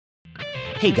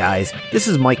Hey guys, this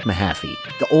is Mike Mahaffey,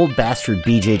 the old bastard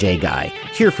BJJ guy,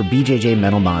 here for BJJ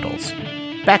Mental Models.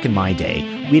 Back in my day,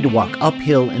 we had to walk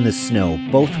uphill in the snow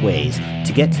both ways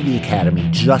to get to the academy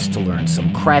just to learn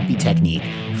some crappy technique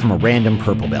from a random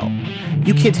purple belt.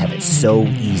 You kids have it so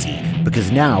easy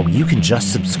because now you can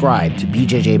just subscribe to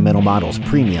BJJ Mental Models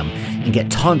Premium and get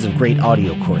tons of great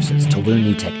audio courses to learn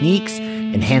new techniques,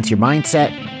 enhance your mindset,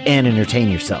 and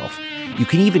entertain yourself. You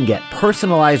can even get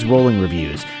personalized rolling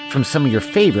reviews from some of your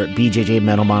favorite BJJ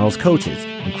Mental Models coaches,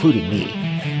 including me.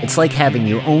 It's like having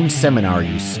your own seminar,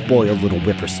 you spoiled little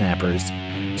whippersnappers.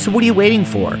 So what are you waiting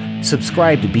for?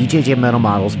 Subscribe to BJJ Mental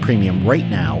Models Premium right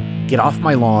now, get off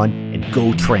my lawn, and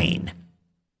go train.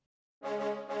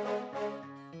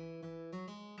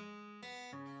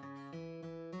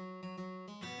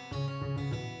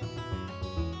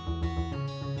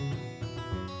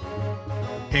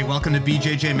 Hey, welcome to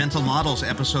BJJ Mental Models,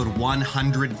 episode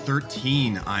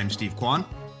 113. I'm Steve Kwan.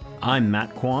 I'm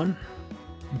Matt Kwan.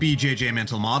 BJJ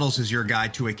Mental Models is your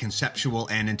guide to a conceptual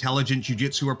and intelligent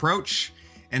jiu-jitsu approach.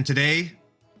 And today,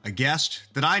 a guest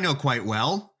that I know quite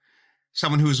well,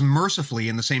 someone who is mercifully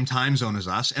in the same time zone as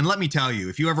us. And let me tell you,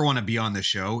 if you ever want to be on this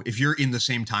show, if you're in the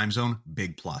same time zone,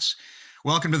 big plus.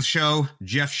 Welcome to the show,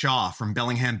 Jeff Shaw from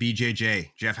Bellingham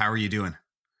BJJ. Jeff, how are you doing?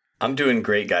 I'm doing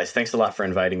great, guys. Thanks a lot for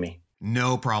inviting me.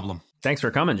 No problem. Thanks for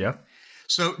coming, Jeff.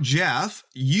 So, Jeff,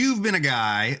 you've been a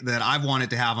guy that I've wanted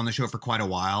to have on the show for quite a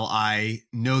while. I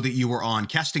know that you were on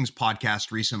Kesting's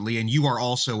podcast recently, and you are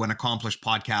also an accomplished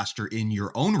podcaster in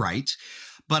your own right.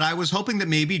 But I was hoping that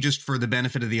maybe just for the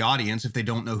benefit of the audience, if they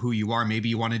don't know who you are, maybe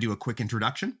you want to do a quick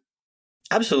introduction?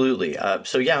 Absolutely.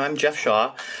 I'm Jeff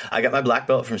Shaw. I got my black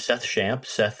belt from Seth Shamp.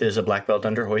 Seth is a black belt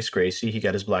under Hoist Gracie. He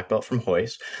got his black belt from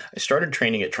Hoist. I started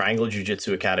training at Triangle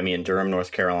Jiu-Jitsu Academy in Durham,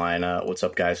 North Carolina. What's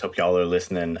up, guys? Hope y'all are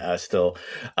listening. The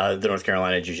North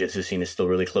Carolina Jiu-Jitsu scene is still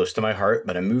really close to my heart,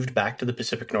 but I moved back to the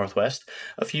Pacific Northwest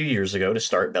a few years ago to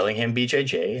start Bellingham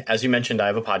BJJ. As you mentioned, I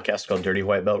have a podcast called Dirty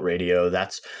White Belt Radio.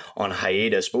 That's on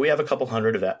hiatus, but we have a couple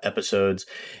hundred of episodes,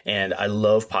 and I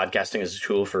love podcasting as a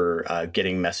tool for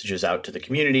getting messages out to the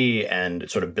community and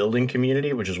sort of building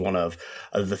community, which is one of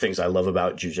the things I love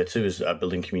about jiu-jitsu is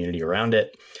building community around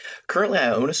it. Currently,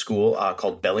 I own a school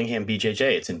called Bellingham BJJ.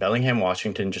 It's in Bellingham,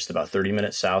 Washington, just about 30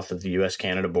 minutes south of the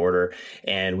U.S.-Canada border.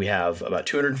 And we have about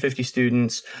 250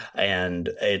 students, and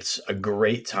it's a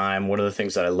great time. One of the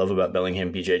things that I love about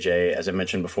Bellingham BJJ, as I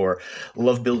mentioned before,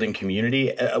 love building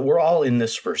community. We're all in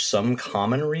this for some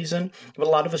common reason, but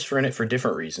a lot of us are in it for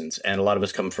different reasons, and a lot of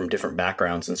us come from different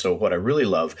backgrounds. And so what I really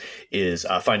love is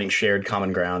finding shared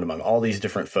common ground among all these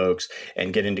different folks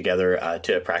and getting together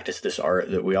to practice this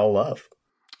art that we all love.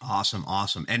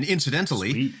 Awesome. And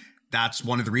incidentally, Sweet. That's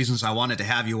one of the reasons I wanted to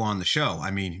have you on the show.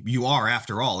 I mean, you are,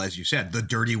 after all, as you said, the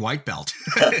dirty white belt.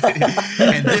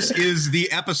 And this is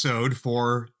the episode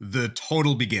for the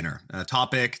total beginner, a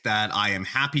topic that I am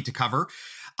happy to cover.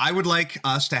 I would like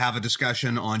us to have a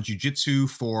discussion on jiu-jitsu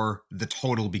for the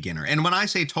total beginner. And when I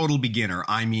say total beginner,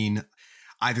 I mean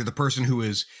either the person who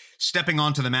is stepping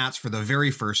onto the mats for the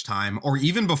very first time, or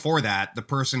even before that, the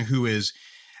person who is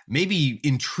maybe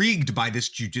intrigued by this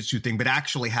jiu-jitsu thing, but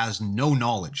actually has no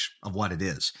knowledge of what it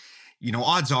is. You know,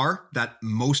 odds are that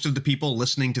most of the people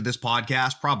listening to this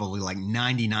podcast, probably like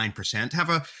 99%, have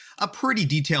a pretty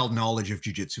detailed knowledge of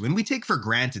jiu-jitsu. And we take for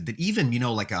granted that even,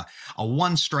 like a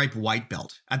one-stripe white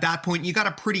belt, at that point, you got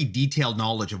a pretty detailed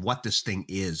knowledge of what this thing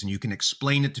is. And you can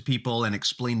explain it to people and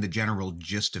explain the general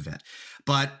gist of it.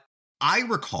 But I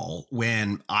recall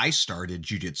when I started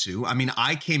jiu-jitsu,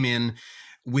 I came in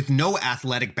with no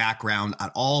athletic background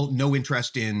at all, no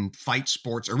interest in fight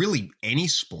sports or really any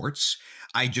sports.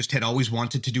 I just had always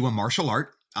wanted to do a martial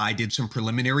art. I did some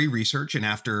preliminary research, and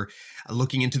after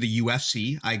looking into the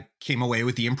UFC, I came away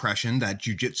with the impression that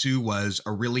jiu-jitsu was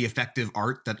a really effective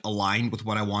art that aligned with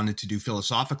what I wanted to do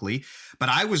philosophically. But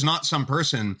I was not some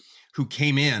person who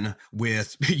came in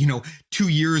with, 2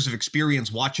 years of experience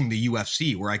watching the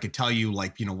UFC where I could tell you what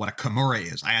a Kimura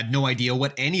is. I had no idea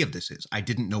what any of this is. I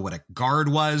didn't know what a guard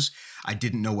was. I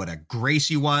didn't know what a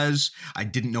Gracie was. I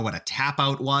didn't know what a tap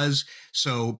out was.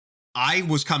 So I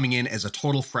was coming in as a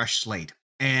total fresh slate.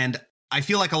 And I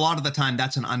feel like a lot of the time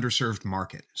that's an underserved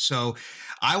market. So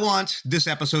I want this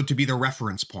episode to be the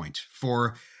reference point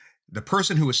for the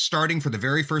person who is starting for the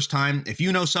very first time. If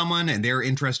you know someone and they're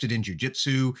interested in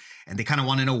jiu-jitsu and they kind of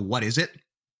want to know what is it,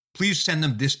 please send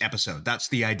them this episode. That's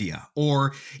the idea.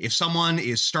 Or if someone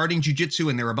is starting jiu-jitsu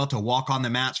and they're about to walk on the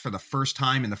mats for the first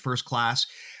time in the first class,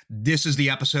 this is the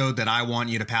episode that I want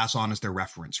you to pass on as their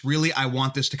reference. Really, I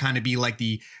want this to kind of be like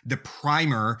the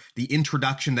primer, the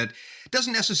introduction that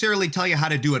doesn't necessarily tell you how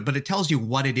to do it, but it tells you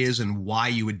what it is and why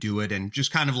you would do it, and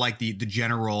just kind of like the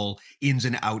general ins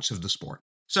and outs of the sport.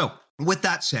 So with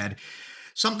that said,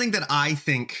 something that I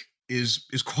think is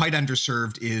quite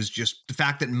underserved is just the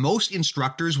fact that most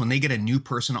instructors, when they get a new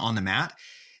person on the mat,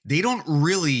 they don't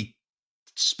really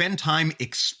spend time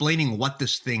explaining what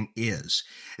this thing is.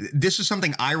 This is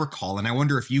something I recall, and I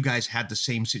wonder if you guys had the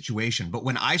same situation. But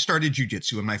when I started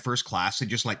jiu-jitsu in my first class, they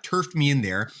just like turfed me in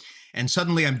there, and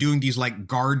suddenly I'm doing these like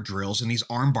guard drills and these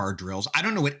armbar drills. I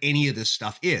don't know what any of this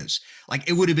stuff is. Like,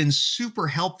 it would have been super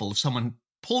helpful if someone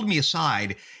pulled me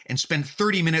aside and spent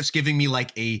 30 minutes giving me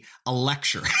like a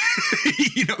lecture.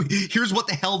 Here's what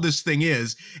the hell this thing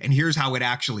is, and here's how it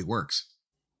actually works.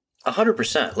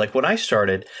 100%. Like when I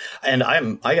started, and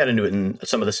I got into it in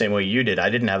some of the same way you did. I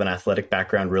didn't have an athletic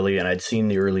background really, and I'd seen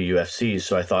the early UFCs,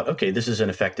 so I thought, okay, this is an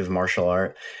effective martial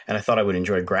art, and I thought I would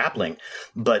enjoy grappling.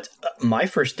 But my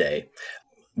first day,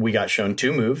 we got shown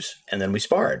 2 moves, and then we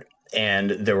sparred.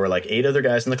 And there were like 8 other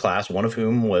guys in the class, one of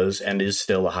whom was and is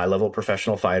still a high-level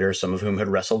professional fighter, some of whom had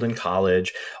wrestled in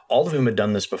college, all of whom had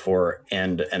done this before,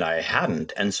 and I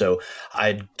hadn't. And so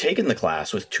I'd taken the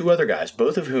class with 2 other guys,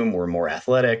 both of whom were more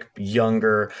athletic,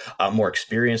 younger, more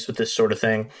experienced with this sort of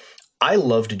thing. I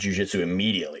loved jiu-jitsu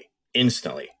immediately,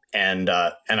 instantly. And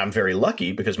I'm very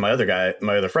lucky because my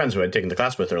other friends who I'd taken the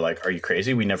class with are like, are you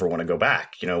crazy? We never want to go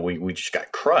back. We just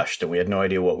got crushed and we had no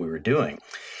idea what we were doing.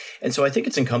 And so I think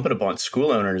it's incumbent upon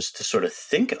school owners to sort of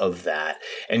think of that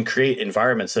and create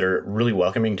environments that are really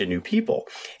welcoming to new people.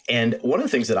 And one of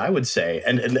the things that I would say,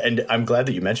 and I'm glad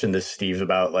that you mentioned this, Steve,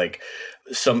 about like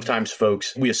sometimes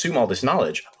folks, we assume all this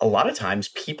knowledge. A lot of times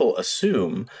people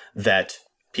assume that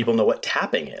people know what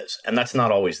tapping is, and that's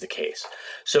not always the case.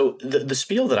 So the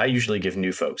spiel that I usually give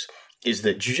new folks is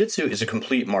that jiu-jitsu is a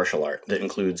complete martial art that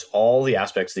includes all the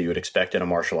aspects that you would expect in a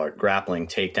martial art: grappling,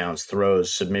 takedowns,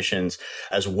 throws, submissions,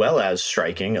 as well as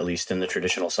striking, at least in the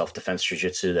traditional self-defense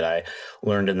jiu-jitsu that I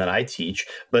learned and that I teach,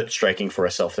 but striking for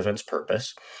a self-defense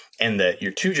purpose. And that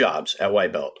your 2 jobs at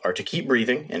white belt are to keep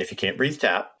breathing, and if you can't breathe,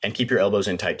 tap, and keep your elbows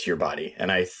in tight to your body.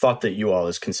 And I thought that you all,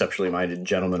 as conceptually minded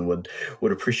gentlemen, would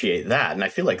appreciate that. And I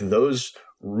feel like those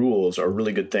rules are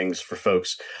really good things for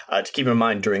folks to keep in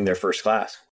mind during their first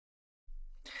class.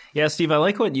 Yeah, Steve, I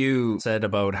like what you said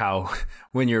about how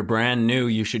when you're brand new,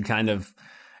 you should it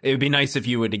would be nice if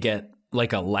you would get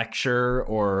like a lecture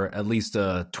or at least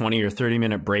a 20 or 30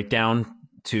 minute breakdown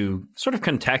to sort of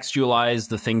contextualize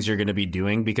the things you're going to be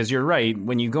doing. Because you're right,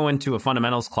 when you go into a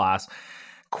fundamentals class,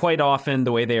 quite often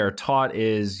the way they are taught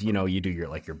is, you do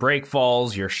your break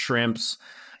falls, your shrimps,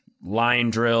 line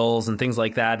drills and things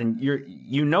like that. And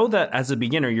you know that as a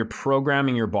beginner, you're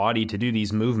programming your body to do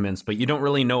these movements, but you don't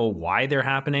really know why they're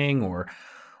happening or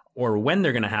when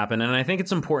they're going to happen. And I think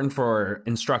it's important for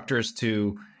instructors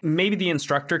to, maybe the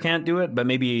instructor can't do it, but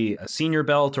maybe a senior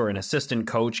belt or an assistant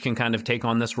coach can kind of take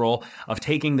on this role of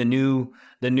taking the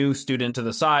new student to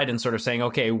the side and sort of saying,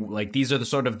 okay, like these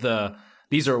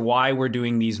are why we're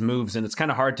doing these moves. And it's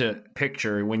kind of hard to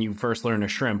picture when you first learn a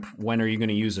shrimp, when are you going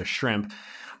to use a shrimp?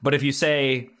 But if you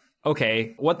say,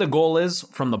 okay, what the goal is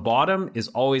from the bottom is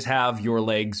always have your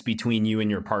legs between you and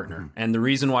your partner. And the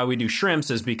reason why we do shrimps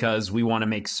is because we want to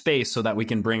make space so that we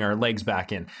can bring our legs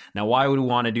back in. Now, why would we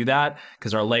want to do that?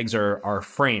 Because our legs are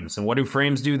frames. And what do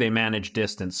frames do? They manage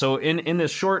distance. So in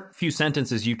this short few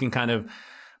sentences, you can kind of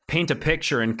paint a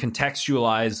picture and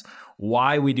contextualize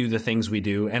why we do the things we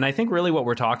do. And I think really what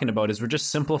we're talking about is we're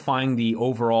just simplifying the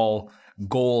overall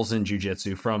goals in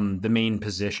jiu-jitsu from the main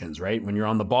positions, right? When you're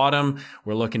on the bottom,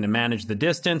 we're looking to manage the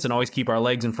distance and always keep our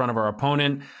legs in front of our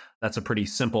opponent. That's a pretty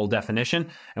simple definition.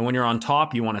 And when you're on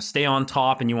top, you want to stay on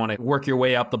top and you want to work your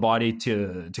way up the body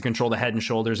to control the head and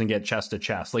shoulders and get chest to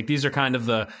chest. Like these are kind of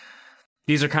the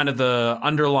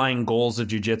underlying goals of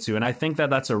jiu-jitsu. And I think that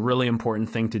that's a really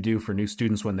important thing to do for new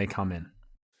students when they come in.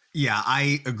 Yeah,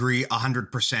 I agree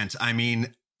 100%. I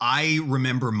mean, I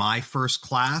remember my first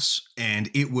class,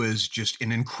 and it was just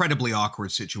an incredibly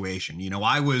awkward situation.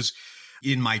 I was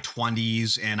in my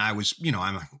 20s, and I was,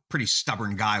 I'm a pretty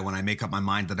stubborn guy when I make up my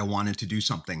mind that I wanted to do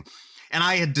something. And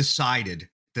I had decided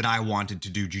that I wanted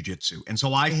to do jiu-jitsu. And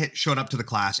so I showed up to the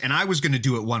class, and I was going to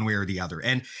do it one way or the other.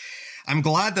 And I'm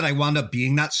glad that I wound up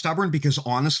being that stubborn, because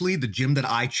honestly, the gym that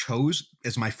I chose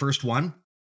as my first one,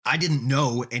 I didn't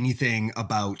know anything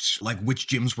about like which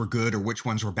gyms were good or which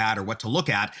ones were bad or what to look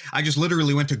at. I just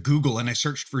literally went to Google and I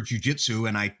searched for jiu-jitsu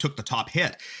and I took the top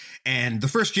hit. And the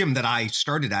first gym that I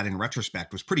started at in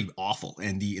retrospect was pretty awful.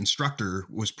 And the instructor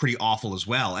was pretty awful as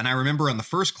well. And I remember on the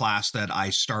first class that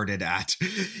I started at,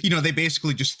 they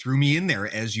basically just threw me in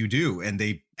there as you do. And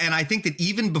I think that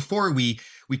even before we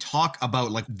talk about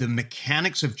like the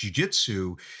mechanics of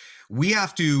jiu-jitsu, we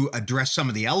have to address some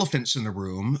of the elephants in the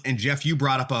room. And Jeff, you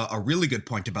brought up a really good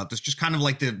point about this, just kind of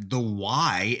like the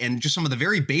why and just some of the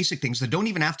very basic things that don't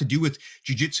even have to do with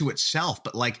jiu-jitsu itself,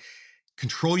 but like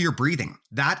control your breathing.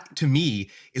 That to me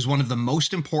is one of the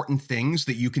most important things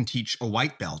that you can teach a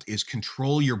white belt is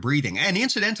control your breathing. And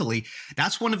incidentally,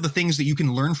 that's one of the things that you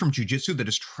can learn from jiu-jitsu that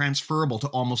is transferable to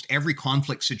almost every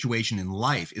conflict situation in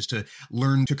life is to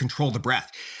learn to control the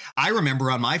breath. I remember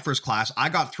on my first class, I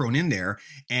got thrown in there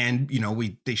and,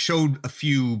 they showed a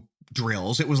few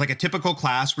drills. It was like a typical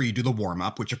class where you do the warm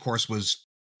up, which of course was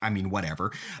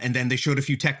whatever. And then they showed a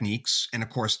few techniques. And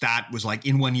of course, that was like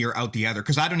in one ear, out the other,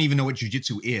 because I don't even know what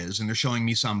jiu-jitsu is. And they're showing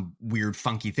me some weird,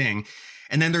 funky thing.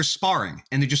 And then there's sparring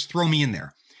and they just throw me in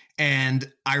there.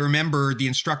 And I remember the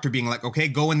instructor being like, okay,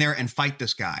 go in there and fight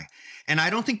this guy. And I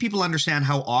don't think people understand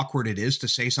how awkward it is to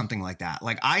say something like that.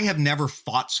 Like I have never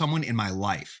fought someone in my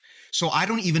life. So I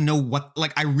don't even know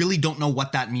I really don't know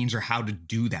what that means or how to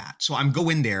do that. So I'm go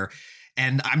in there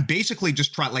and I'm basically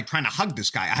just trying to hug this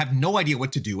guy. I have no idea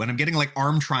what to do. And I'm getting like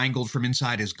arm triangled from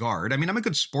inside his guard. I mean, I'm a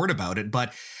good sport about it,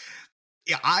 but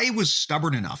I was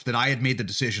stubborn enough that I had made the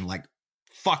decision like,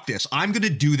 fuck this. I'm going to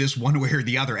do this one way or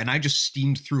the other. And I just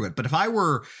steamed through it. But if I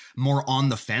were more on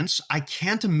the fence, I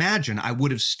can't imagine I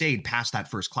would have stayed past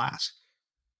that first class.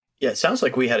 Yeah, it sounds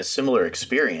like we had a similar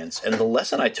experience. And the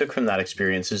lesson I took from that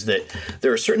experience is that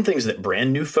there are certain things that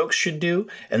brand new folks should do,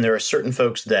 and there are certain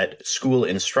folks that school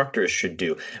instructors should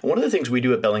do. And one of the things we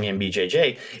do at Bellingham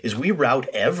BJJ is we route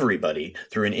everybody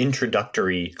through an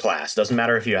introductory class. Doesn't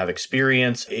matter if you have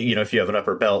experience, if you have an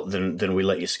upper belt, then we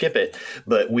let you skip it.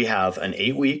 But we have an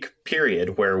 8-week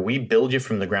period where we build you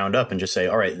from the ground up and just say,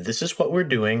 all right, this is what we're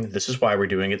doing. This is why we're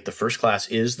doing it. The first class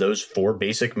is those 4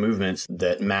 basic movements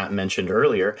that Matt mentioned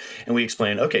earlier. And we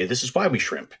explain, okay, this is why we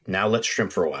shrimp. Now let's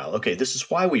shrimp for a while. Okay, this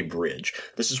is why we bridge.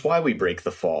 This is why we break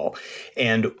the fall.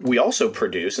 And we also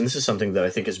produce, and this is something that I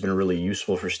think has been really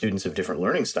useful for students of different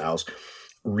learning styles,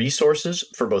 resources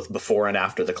for both before and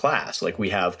after the class. Like we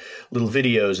have little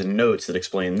videos and notes that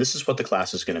explain this is what the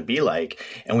class is going to be like.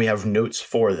 And we have notes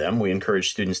for them. We encourage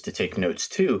students to take notes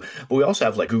too. But we also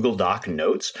have like Google Doc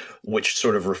notes, which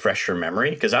sort of refresh your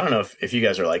memory. Because I don't know if you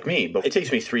guys are like me, but it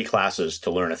takes me 3 classes to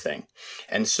learn a thing.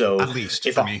 And so at least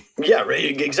for me. Yeah,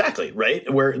 right, exactly.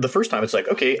 Right. Where the first time it's like,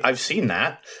 okay, I've seen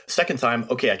that. Second time,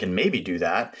 okay, I can maybe do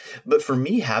that. But for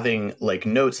me, having like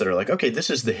notes that are like, okay,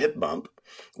 this is the hip bump.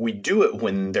 We do it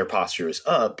when their posture is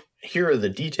up. Here are the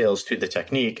details to the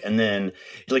technique. And then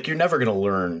like, you're never going to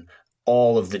learn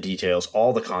all of the details,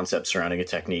 all the concepts surrounding a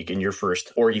technique in your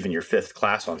first or even your 5th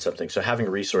class on something. So having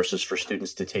resources for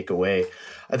students to take away,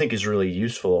 I think is really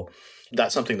useful.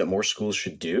 That's something that more schools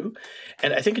should do.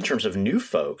 And I think in terms of new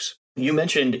folks, you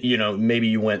mentioned, maybe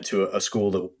you went to a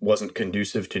school that wasn't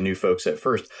conducive to new folks at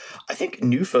first. I think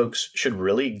new folks should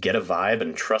really get a vibe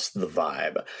and trust the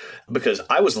vibe, because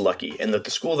I was lucky in that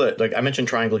the school that, like I mentioned,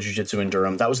 Triangle Jiu-Jitsu in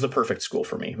Durham, that was the perfect school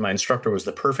for me. My instructor was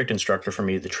the perfect instructor for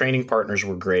me. The training partners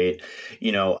were great,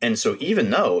 and so even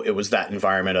though it was that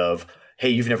environment of, hey,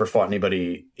 you've never fought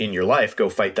anybody in your life, go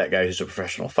fight that guy who's a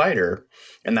professional fighter,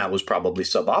 and that was probably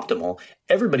suboptimal,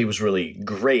 everybody was really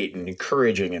great and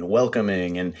encouraging and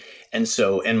welcoming. And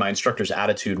my instructor's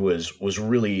attitude was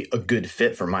really a good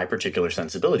fit for my particular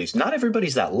sensibilities. Not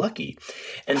everybody's that lucky.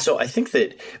 And so I think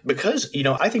that because,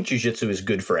 I think jiu-jitsu is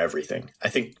good for everything. I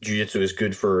think jiu-jitsu is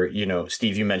good for,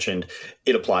 Steve, you mentioned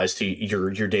it applies to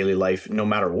your daily life no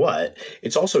matter what.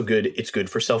 It's also good. It's good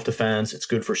for self-defense. It's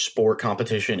good for sport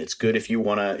competition. It's good if you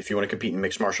want to compete in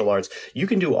mixed martial arts. You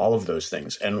can do all of those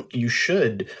things, and you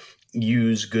should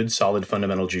use good, solid,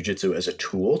 fundamental jiu-jitsu as a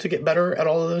tool to get better at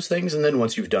all of those things. And then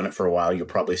once you've done it for a while, you'll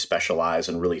probably specialize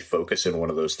and really focus in one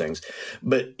of those things.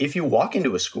 But if you walk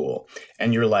into a school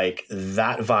and you're like,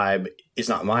 that vibe is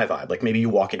not my vibe, like maybe you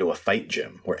walk into a fight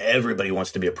gym where everybody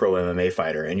wants to be a pro MMA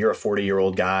fighter and you're a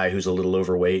 40-year-old guy who's a little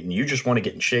overweight and you just want to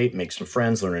get in shape, make some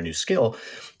friends, learn a new skill,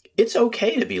 it's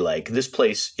okay to be like, this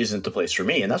place isn't the place for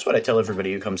me. And that's what I tell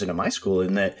everybody who comes into my school,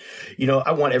 in that,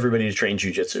 I want everybody to train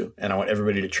jiu-jitsu, and I want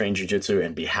everybody to train jiu-jitsu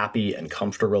and be happy and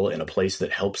comfortable in a place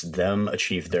that helps them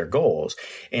achieve their goals.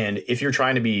 And if you're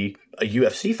trying to be a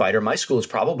UFC fighter, my school is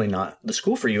probably not the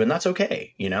school for you, and that's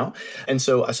okay, And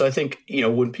so I think,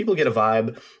 when people get a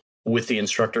vibe, with the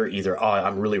instructor, either, oh,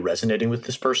 I'm really resonating with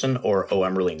this person, or, oh,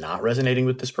 I'm really not resonating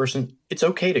with this person, it's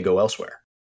okay to go elsewhere.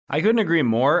 I couldn't agree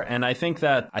more. And I think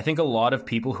a lot of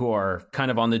people who are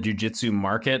kind of on the jiu-jitsu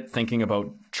market, thinking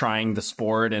about trying the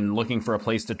sport and looking for a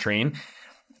place to train,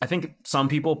 I think some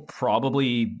people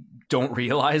probably don't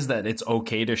realize that it's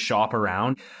okay to shop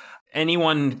around.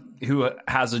 Anyone who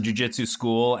has a jiu-jitsu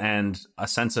school and a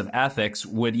sense of ethics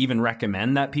would even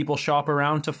recommend that people shop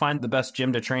around to find the best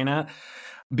gym to train at.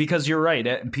 Because you're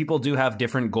right, people do have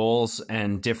different goals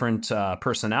and different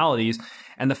personalities.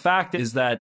 And the fact is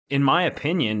that, in my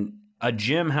opinion, a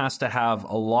gym has to have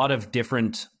a lot of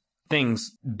different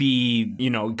things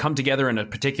come together in a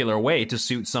particular way to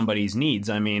suit somebody's needs.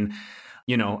 I mean,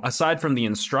 aside from the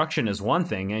instruction is one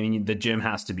thing. I mean, the gym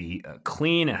has to be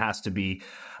clean. It has to be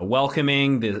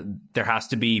welcoming. There has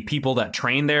to be people that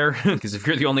train there. Because if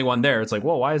you're the only one there, it's like,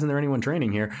 well, why isn't there anyone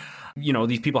training here?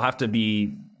 These people have to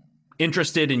be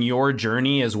interested in your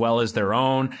journey as well as their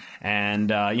own. And,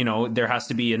 there has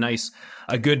to be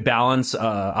a good balance,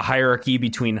 a hierarchy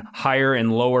between higher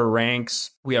and lower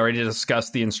ranks. We already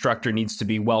discussed the instructor needs to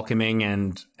be welcoming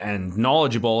and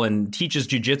knowledgeable and teaches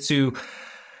jiu-jitsu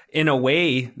in a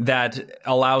way that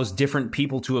allows different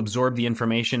people to absorb the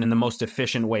information in the most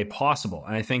efficient way possible.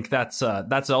 And I think that's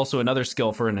also another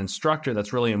skill for an instructor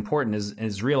that's really important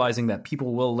is realizing that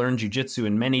people will learn jiu-jitsu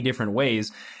in many different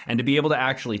ways, and to be able to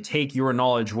actually take your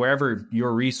knowledge wherever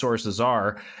your resources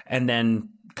are and then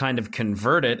kind of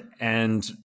convert it and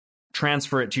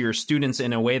transfer it to your students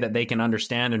in a way that they can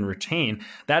understand and retain.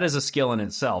 That is a skill in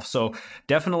itself. So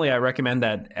definitely I recommend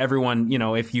that everyone,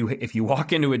 if you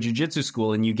walk into a jiu-jitsu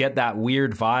school and you get that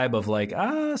weird vibe of like,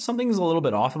 something's a little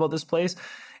bit off about this place,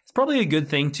 it's probably a good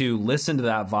thing to listen to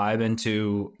that vibe and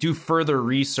to do further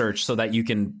research so that you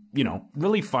can,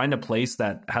 really find a place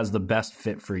that has the best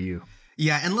fit for you.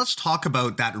 Yeah, and let's talk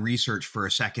about that research for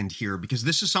a second here, because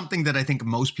this is something that I think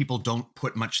most people don't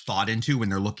put much thought into when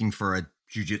they're looking for a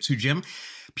jiu-jitsu gym.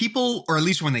 People, or at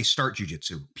least when they start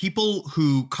jiu-jitsu, people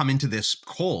who come into this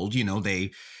cold,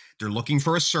 they're looking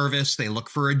for a service, they look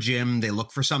for a gym, they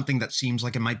look for something that seems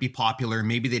like it might be popular.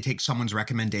 Maybe they take someone's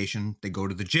recommendation, they go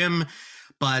to the gym.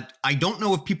 But I don't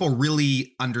know if people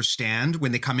really understand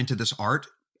when they come into this art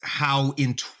how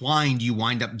entwined you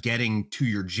wind up getting to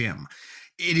your gym.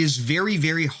 It is very,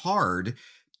 very hard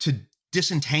to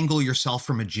disentangle yourself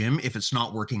from a gym if it's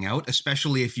not working out,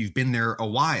 especially if you've been there a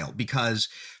while. Because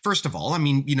first of all, I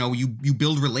mean, you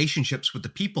build relationships with the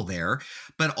people there,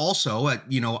 but also,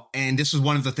 and this is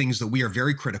one of the things that we are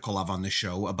very critical of on this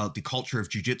show about the culture of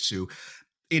jiu-jitsu.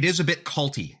 It is a bit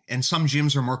culty, and some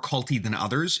gyms are more culty than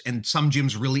others, and some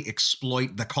gyms really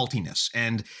exploit the cultiness,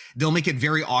 and they'll make it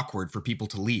very awkward for people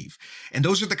to leave. And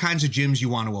those are the kinds of gyms you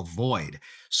want to avoid.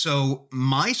 So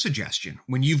my suggestion,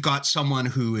 when you've got someone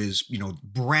who is,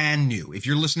 brand new, if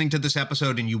you're listening to this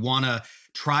episode and you want to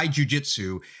try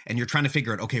jiu-jitsu and you're trying to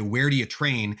figure out, okay, where do you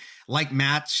train? Like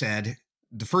Matt said,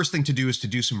 the first thing to do is to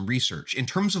do some research. In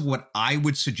terms of what I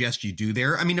would suggest you do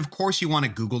there, I mean, of course you want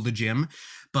to Google the gym,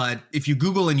 but if you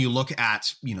Google and you look at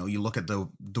the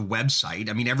website,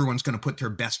 I mean, everyone's going to put their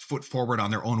best foot forward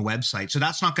on their own website. So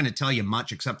that's not going to tell you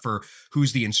much except for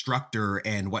who's the instructor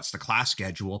and what's the class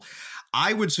schedule.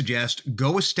 I would suggest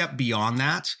go a step beyond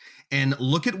that and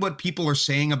look at what people are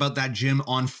saying about that gym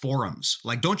on forums.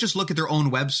 Like, don't just look at their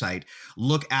own website.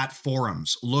 Look at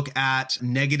forums. Look at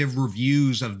negative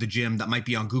reviews of the gym that might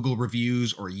be on Google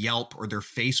Reviews or Yelp or their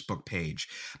Facebook page.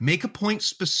 Make a point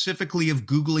specifically of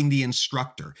Googling the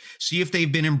instructor. See if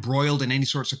they've been embroiled in any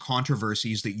sorts of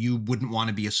controversies that you wouldn't want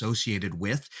to be associated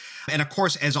with. And of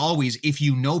course, as always, if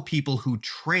you know people who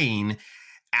train,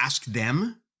 ask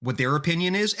them what their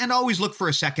opinion is, and always look for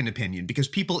a second opinion, because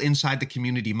people inside the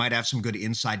community might have some good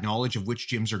inside knowledge of which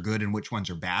gyms are good and which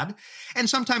ones are bad. And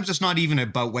sometimes it's not even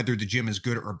about whether the gym is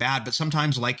good or bad, but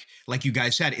sometimes, like you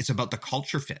guys said, it's about the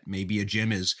culture fit. Maybe a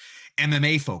gym is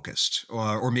MMA focused,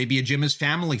 or maybe a gym is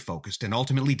family focused, and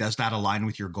ultimately, does that align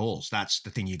with your goals? That's the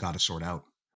thing you got to sort out.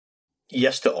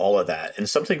 Yes to all of that. And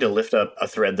something to lift up a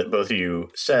thread that both of you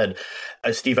said.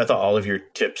 Steve, I thought all of your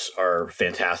tips are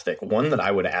fantastic. One that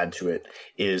I would add to it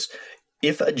is,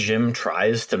 if a gym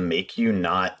tries to make you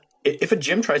not, if a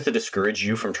gym tries to discourage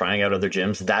you from trying out other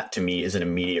gyms, that to me is an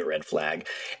immediate red flag.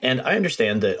 And I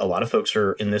understand that a lot of folks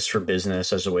are in this for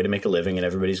business as a way to make a living, and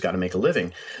everybody's got to make a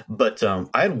living. But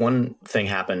I had one thing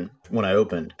happen when I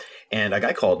opened, and a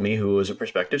guy called me who was a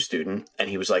prospective student, and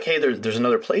he was like, hey, there's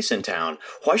another place in town.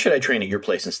 Why should I train at your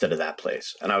place instead of that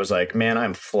place? And I was like, man,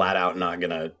 I'm flat out not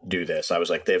going to do this. I was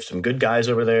like, they have some good guys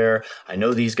over there. I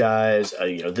know these guys,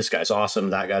 this guy's awesome.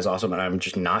 That guy's awesome. And I'm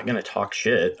just not going to talk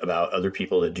shit about other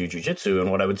people that do jiu-jitsu. And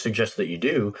what I would suggest that you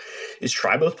do is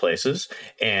try both places.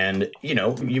 And,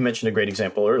 you mentioned a great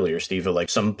example earlier, Steve, of like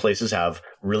some places have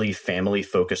really family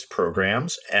focused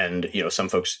programs and, some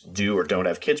folks do or don't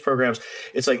have kids programs.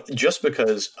 It's like, just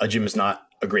because a gym is not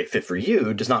a great fit for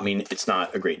you does not mean it's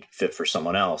not a great fit for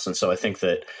someone else. And so I think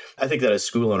that as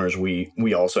school owners,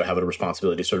 we also have a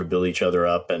responsibility to sort of build each other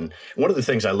up. And one of the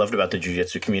things I loved about the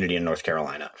jiu-jitsu community in North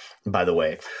Carolina, by the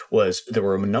way, was there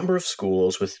were a number of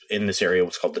schools in this area,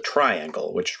 what's called the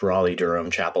Triangle, which Raleigh, Durham,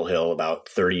 Chapel Hill, about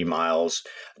 30 miles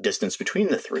distance between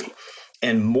the three.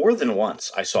 And more than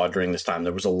once I saw during this time,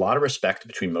 there was a lot of respect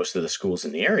between most of the schools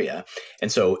in the area.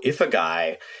 And so if a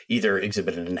guy either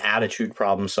exhibited an attitude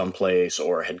problem someplace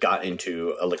or had got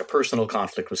into a personal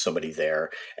conflict with somebody there,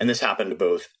 and this happened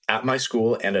both at my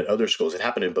school and at other schools, it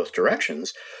happened in both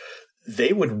directions,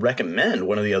 they would recommend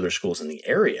one of the other schools in the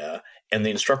area, and the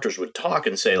instructors would talk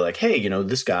and say like, hey,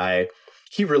 this guy,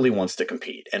 he really wants to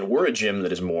compete. And we're a gym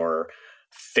that is more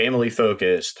family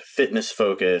focused, fitness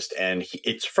focused, and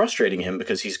it's frustrating him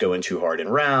because he's going too hard in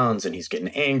rounds and he's getting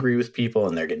angry with people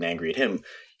and they're getting angry at him.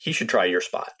 He should try your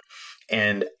spot.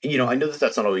 And, I know that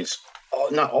that's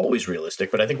not always realistic,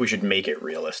 but I think we should make it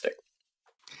realistic.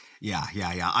 Yeah.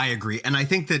 I agree. And I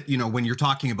think that, when you're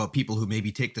talking about people who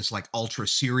maybe take this like ultra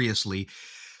seriously,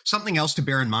 something else to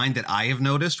bear in mind that I have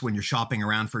noticed when you're shopping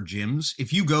around for gyms,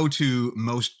 if you go to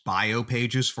most bio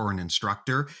pages for an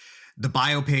instructor, the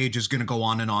bio page is going to go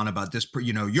on and on about this,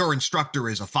 your instructor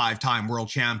is a 5-time world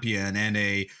champion and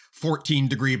a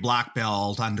 14-degree black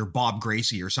belt under Bob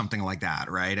Gracie or something like that,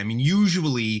 right? I mean,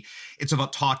 usually it's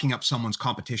about talking up someone's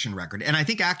competition record. And I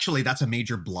think actually that's a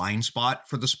major blind spot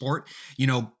for the sport.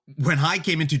 When I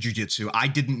came into jiu-jitsu, I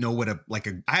didn't know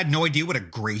I had no idea what a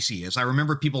Gracie is. I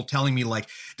remember people telling me like,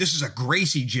 this is a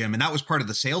Gracie gym. And that was part of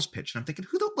the sales pitch. And I'm thinking,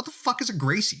 what the fuck is a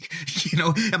Gracie?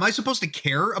 Am I supposed to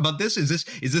care about this? Is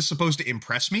this supposed to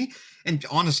impress me? And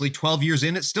honestly, 12 years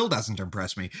in, it still doesn't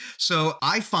impress me. So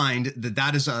I find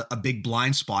that is a big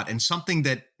blind spot and something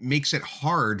that makes it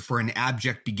hard for an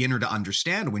abject beginner to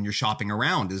understand when you're shopping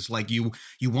around is like you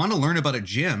want to learn about a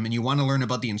gym and you want to learn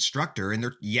about the instructor and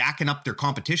they're yakking up their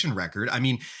competition record. I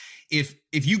mean, if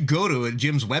you go to a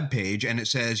gym's webpage and it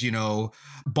says,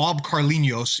 Bob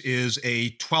Carlinhos is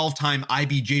a 12-time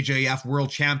IBJJF world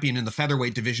champion in the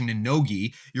featherweight division in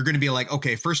no-gi, you're going to be like,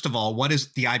 okay, first of all, what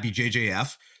is the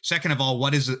IBJJF? Second of all,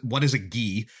 what is a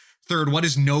gi? Third, what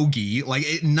is no-gi?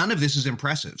 None of this is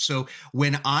impressive. So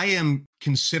when I am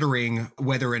considering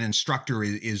whether an instructor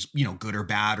is good or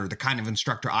bad or the kind of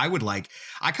instructor I would like,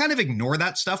 I kind of ignore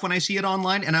that stuff when I see it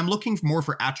online. And I'm looking more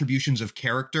for attributions of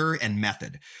character and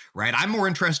method, right? I'm more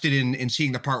interested in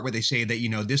seeing the part where they say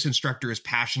that, this instructor is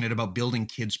passionate about building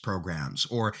kids programs,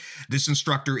 or this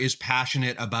instructor is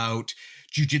passionate about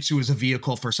jiu-jitsu as a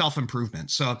vehicle for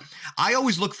self-improvement. So I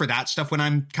always look for that stuff when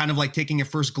I'm kind of like taking a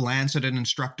first glance at an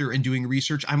instructor and doing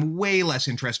research. I'm way less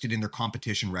interested in their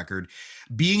competition record.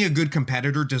 Being a good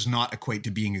competitor does not equate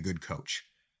to being a good coach.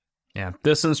 Yeah,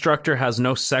 this instructor has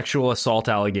no sexual assault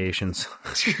allegations.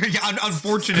 Yeah,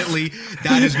 unfortunately,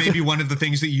 that is maybe one of the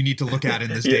things that you need to look at in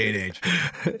this day and age.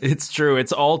 It's true.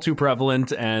 It's all too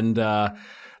prevalent. And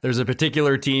there's a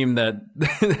particular team that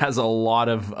has a lot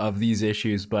of these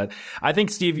issues. But I think,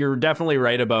 Steve, you're definitely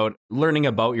right about learning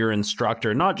about your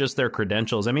instructor, not just their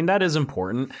credentials. I mean, that is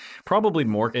important, probably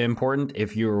more important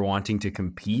if you're wanting to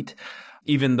compete,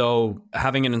 even though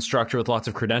having an instructor with lots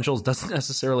of credentials doesn't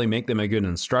necessarily make them a good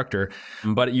instructor.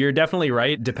 But you're definitely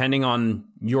right. Depending on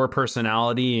your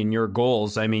personality and your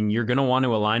goals, I mean, you're going to want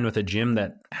to align with a gym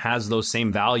that has those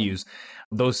same values,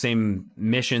 those same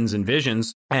missions and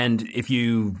visions. And if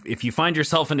you find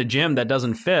yourself in a gym that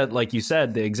doesn't fit, like you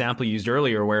said, the example you used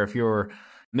earlier, where if you're a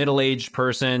middle-aged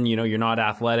person, you're not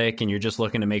athletic and you're just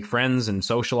looking to make friends and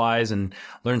socialize and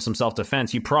learn some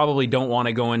self-defense, you probably don't want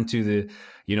to go into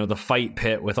the fight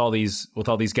pit with all these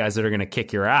guys that are going to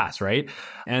kick your ass, right?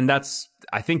 And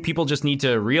I think people just need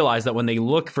to realize that when they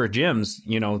look for gyms,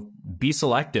 be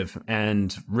selective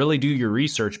and really do your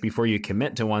research before you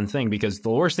commit to one thing, because the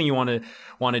worst thing you want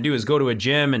to do is go to a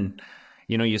gym and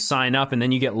you sign up and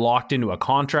then you get locked into a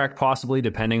contract, possibly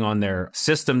depending on their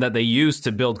system that they use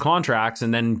to build contracts,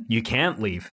 and then you can't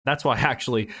leave. That's why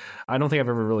actually, I don't think I've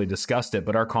ever really discussed it,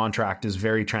 but our contract is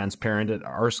very transparent at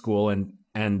our school, and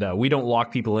we don't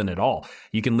lock people in at all.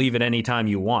 You can leave at any time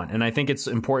you want. And I think it's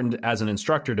important as an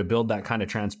instructor to build that kind of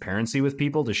transparency with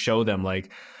people, to show them like,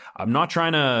 I'm not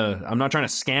trying to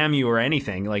scam you or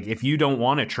anything. Like, if you don't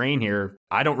want to train here,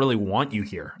 I don't really want you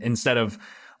here, instead of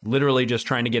literally just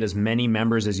trying to get as many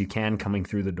members as you can coming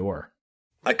through the door.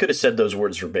 I could have said those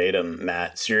words verbatim,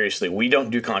 Matt. Seriously, we don't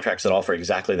do contracts at all for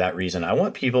exactly that reason. I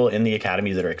want people in the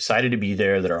academy that are excited to be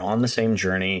there, that are on the same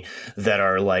journey, that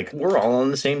are like, we're all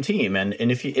on the same team. And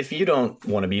if you don't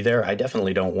want to be there, I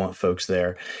definitely don't want folks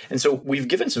there. And so we've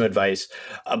given some advice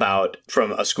about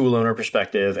from a school owner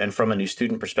perspective and from a new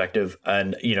student perspective,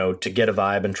 and to get a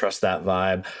vibe and trust that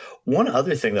vibe. One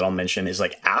other thing that I'll mention is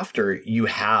like after you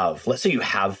have, let's say you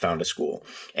have found a school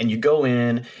and you go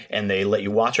in and they let you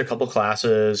watch a couple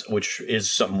classes, which is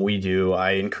something we do.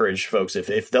 I encourage folks,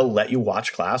 if they'll let you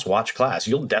watch class.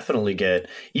 You'll definitely get,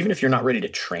 even if you're not ready to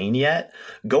train yet,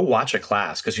 go watch a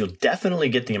class because you'll definitely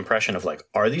get the impression of like,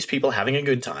 are these people having a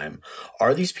good time?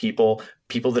 Are these people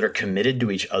that are committed to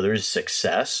each other's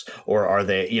success? Or are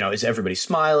they, is everybody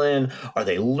smiling? Are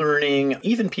they learning?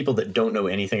 Even people that don't know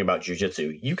anything about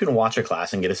jiu-jitsu, you can watch a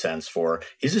class and get a sense for,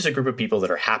 is this a group of people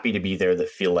that are happy to be there, that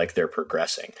feel like they're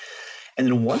progressing? And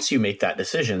then once you make that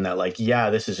decision that like, yeah,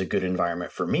 this is a good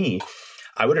environment for me,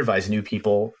 I would advise new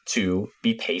people to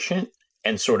be patient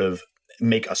and sort of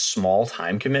make a small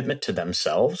time commitment to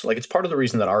themselves. Like it's part of the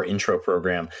reason that our intro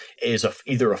program is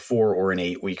either a 4 or an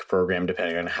 8 week program,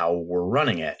 depending on how we're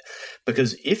running it.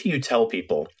 Because if you tell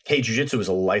people, hey, jiu-jitsu is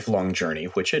a lifelong journey,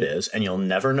 which it is, and you'll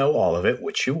never know all of it,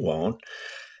 which you won't,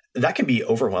 that can be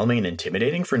overwhelming and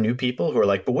intimidating for new people who are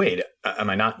like, but wait, am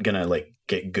I not going to like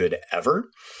get good ever?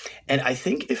 And I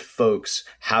think if folks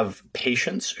have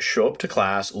patience, show up to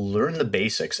class, learn the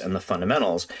basics and the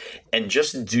fundamentals, and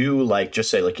just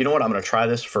say like, you know what, I'm going to try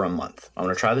this for a month. I'm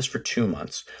going to try this for 2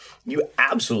 months. You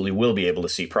absolutely will be able to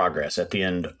see progress at the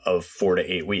end of 4 to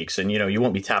 8 weeks. And, you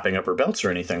won't be tapping upper belts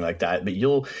or anything like that, but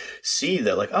you'll see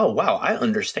that like, oh, wow, I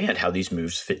understand how these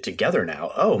moves fit together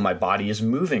now. Oh, my body is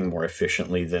moving more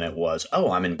efficiently than it was.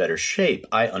 Oh, I'm in better shape.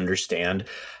 I understand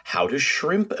how to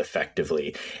shrimp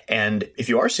effectively. And if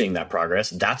you are seeing that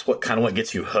progress, that's what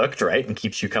gets you hooked, right? And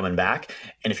keeps you coming back.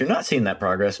 And if you're not seeing that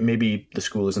progress, maybe the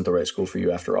school isn't the right school for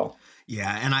you after all.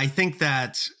 Yeah. And I think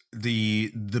that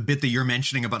the bit that you're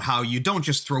mentioning about how you don't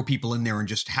just throw people in there and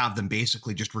just have them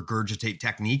basically just regurgitate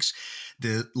techniques,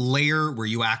 the layer where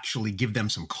you actually give them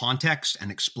some context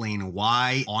and explain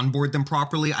why, onboard them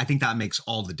properly, I think that makes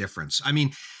all the difference. I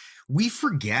mean, we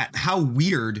forget how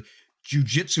weird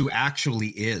jiu-jitsu actually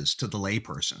is to the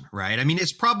layperson, right? I mean,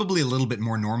 it's probably a little bit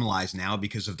more normalized now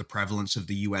because of the prevalence of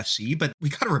the UFC, but we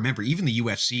got to remember, even the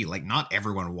UFC, like not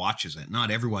everyone watches it. Not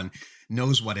everyone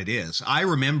knows what it is. I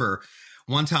remember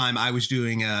one time I was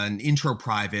doing an intro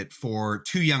private for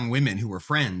 2 young women who were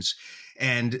friends,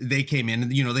 and they came in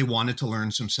and, they wanted to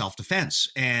learn some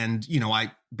self-defense. And,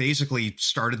 I basically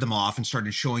started them off and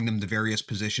started showing them the various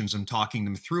positions and talking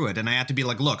them through it. And I had to be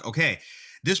like, look, okay,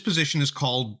 this position is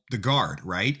called the guard,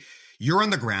 right? You're on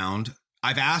the ground.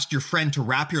 I've asked your friend to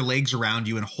wrap your legs around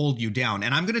you and hold you down.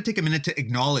 And I'm going to take a minute to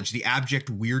acknowledge the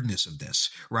abject weirdness of this,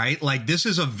 right? Like this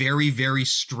is a very, very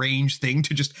strange thing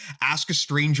to just ask a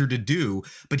stranger to do,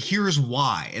 but here's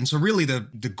why. And so really the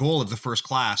goal of the first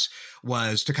class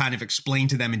was to kind of explain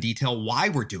to them in detail why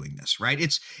we're doing this, right?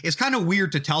 It's kind of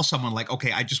weird to tell someone like,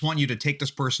 okay, I just want you to take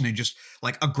this person and just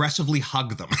like aggressively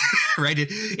hug them, right?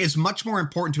 It's much more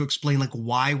important to explain like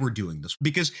why we're doing this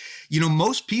because,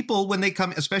 most people when they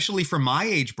come, especially from my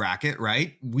age bracket,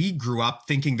 right? We grew up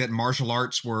thinking that martial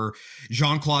arts were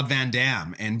Jean-Claude Van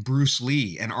Damme and Bruce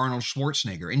Lee and Arnold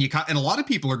Schwarzenegger. And a lot of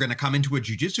people are going to come into a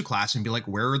jiu-jitsu class and be like,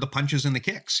 where are the punches and the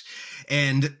kicks?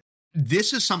 And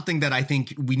this is something that I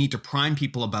think we need to prime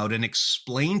people about and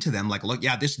explain to them like, look,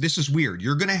 yeah, this is weird.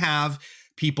 You're going to have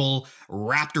people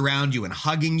wrapped around you and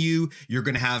hugging you. You're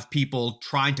going to have people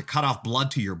trying to cut off blood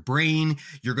to your brain.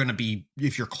 You're going to be,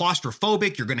 if you're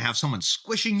claustrophobic, you're going to have someone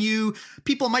squishing you.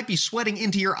 People might be sweating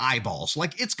into your eyeballs.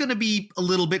 Like it's going to be a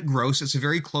little bit gross. It's a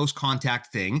very close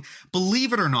contact thing.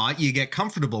 Believe it or not, you get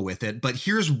comfortable with it. But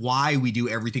here's why we do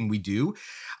everything we do.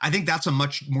 I think that's a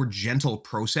much more gentle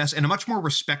process and a much more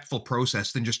respectful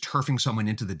process than just turfing someone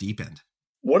into the deep end.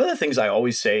 One of the things I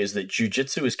always say is that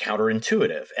jiu-jitsu is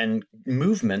counterintuitive and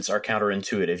movements are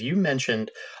counterintuitive. You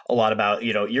mentioned a lot about,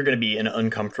 you're going to be in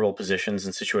uncomfortable positions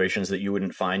and situations that you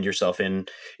wouldn't find yourself in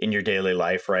your daily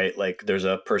life, right? Like there's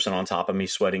a person on top of me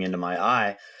sweating into my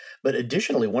eye. But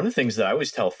additionally, one of the things that I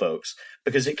always tell folks,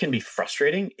 because it can be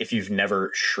frustrating if you've never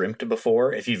shrimped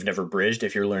before, if you've never bridged,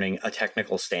 if you're learning a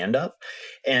technical stand-up.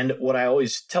 And what I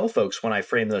always tell folks when I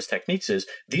frame those techniques is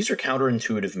these are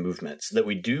counterintuitive movements that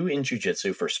we do in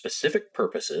jiu-jitsu for specific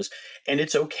purposes. And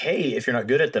it's okay if you're not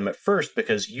good at them at first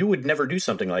because you would never do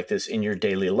something like this in your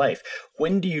daily life.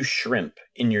 When do you shrimp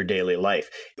in your daily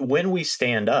life? When we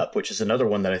stand up, which is another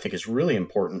one that I think is really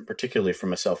important, particularly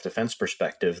from a self-defense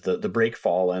perspective, the break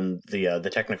fall and the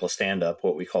technical stand-up,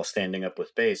 what we call standing up up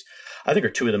with base, I think are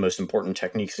two of the most important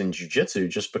techniques in jiu-jitsu,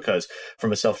 just because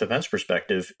from a self-defense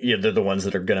perspective, they're the ones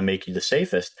that are going to make you the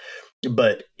safest.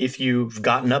 But if you've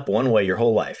gotten up one way your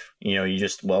whole life,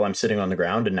 I'm sitting on the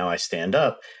ground and now I stand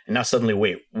up, and now suddenly,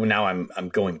 wait, now I'm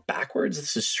going backwards.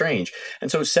 This is strange. And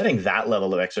so setting that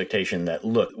level of expectation that,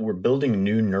 look, we're building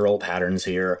new neural patterns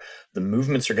here. The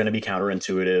movements are going to be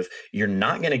counterintuitive. You're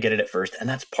not going to get it at first. And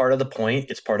that's part of the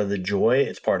point. It's part of the joy.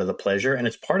 It's part of the pleasure. And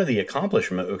it's part of the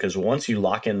accomplishment, because once you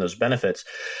lock in those benefits,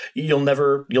 you'll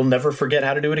never forget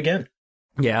how to do it again.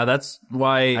 Yeah, that's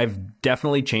why I've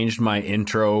definitely changed my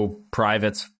intro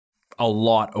privates a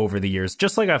lot over the years.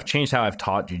 Just like I've changed how I've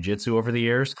taught jiu-jitsu over the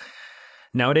years.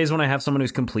 Nowadays, when I have someone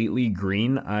who's completely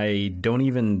green, I don't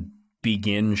even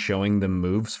begin showing them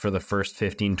moves for the first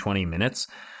 15, 20 minutes.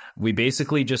 We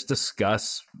basically just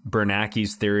discuss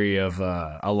Bernanke's theory of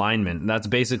alignment. And that's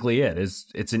basically it.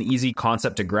 It's an easy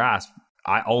concept to grasp.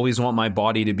 I always want my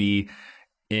body to be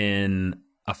in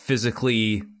a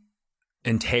physically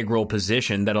integral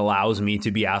position that allows me to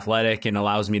be athletic and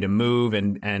allows me to move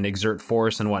and exert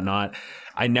force and whatnot.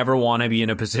 I never want to be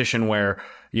in a position where,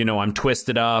 I'm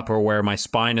twisted up or where my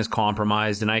spine is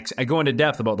compromised. And I go into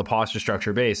depth about the posture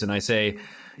structure base, and I say,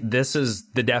 this is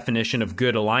the definition of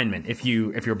good alignment. If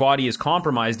your body is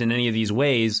compromised in any of these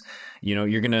ways,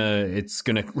 it's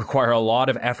going to require a lot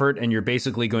of effort, and you're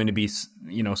basically going to be,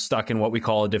 stuck in what we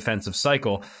call a defensive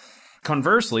cycle.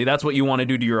 Conversely, that's what you want to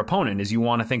do to your opponent, is you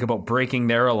want to think about breaking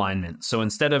their alignment. So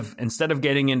instead of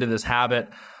getting into this habit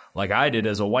like I did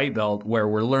as a white belt, where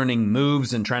we're learning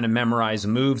moves and trying to memorize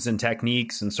moves and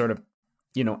techniques and sort of,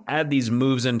 add these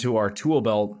moves into our tool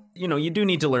belt, you do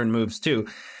need to learn moves too,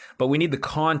 but we need the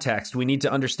context. We need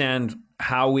to understand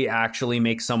how we actually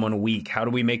make someone weak. How do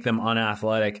we make them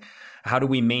unathletic? How do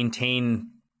we maintain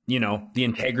the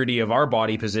integrity of our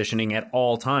body positioning at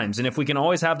all times? And if we can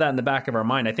always have that in the back of our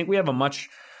mind, I think we have a much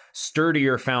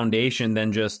sturdier foundation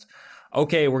than just,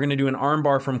 okay, we're going to do an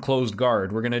armbar from closed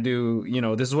guard. We're going to do,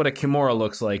 this is what a kimura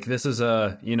looks like. This is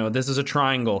a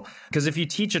triangle. Because if you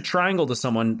teach a triangle to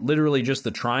someone, literally just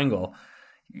the triangle,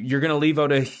 you're going to leave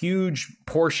out a huge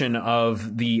portion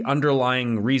of the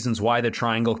underlying reasons why the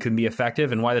triangle can be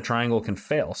effective and why the triangle can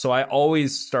fail. So I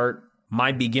always start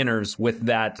my beginners with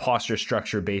that posture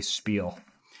structure based spiel.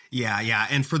 Yeah.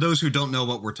 And for those who don't know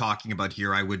what we're talking about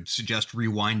here, I would suggest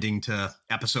rewinding to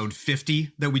episode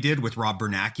 50 that we did with Rob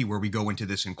Bernanke, where we go into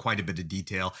this in quite a bit of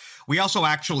detail. We also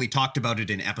actually talked about it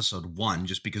in episode 1,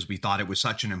 just because we thought it was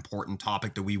such an important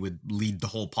topic that we would lead the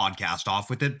whole podcast off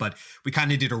with it. But we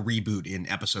kind of did a reboot in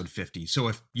episode 50. So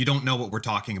if you don't know what we're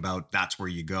talking about, that's where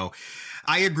you go.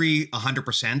 I agree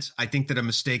 100%. I think that a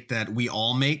mistake that we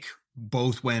all make,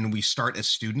 both when we start as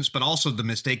students, but also the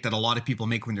mistake that a lot of people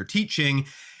make when they're teaching,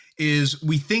 is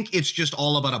we think it's just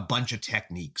all about a bunch of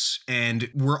techniques,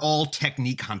 and we're all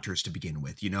technique hunters to begin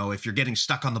with. If you're getting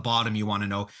stuck on the bottom, you want to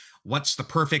know what's the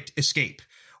perfect escape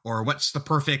or what's the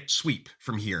perfect sweep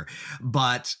from here.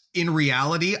 But in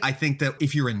reality, I think that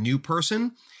if you're a new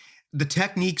person, the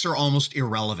techniques are almost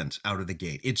irrelevant out of the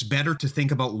gate. It's better to think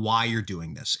about why you're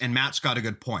doing this. And Matt's got a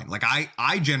good point. Like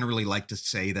I generally like to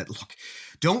say that, look,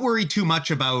 don't worry too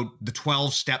much about the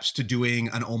 12 steps to doing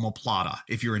an omoplata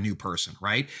if you're a new person,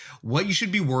 right? What you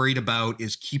should be worried about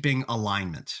is keeping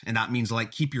alignment. And that means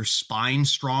keep your spine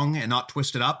strong and not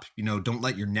twisted up. Don't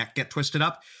let your neck get twisted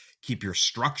up. Keep your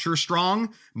structure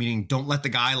strong, meaning don't let the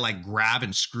guy grab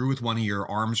and screw with one of your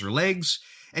arms or legs.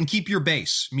 And keep your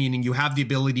base, meaning you have the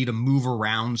ability to move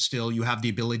around still. You have the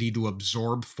ability to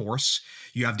absorb force.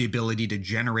 You have the ability to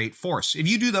generate force. If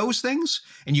you do those things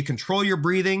and you control your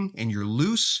breathing and you're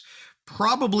loose,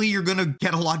 probably you're going to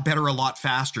get a lot better a lot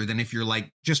faster than if you're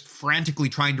just frantically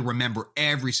trying to remember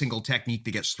every single technique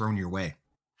that gets thrown your way.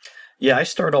 Yeah, I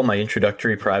start all my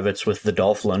introductory privates with the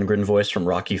Dolph Lundgren voice from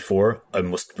Rocky IV. I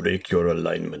must break your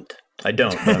alignment. I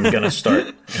don't, but I'm going to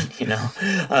start, In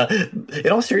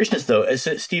all seriousness, though,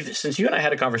 Steve, since you and I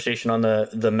had a conversation on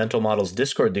the Mental Models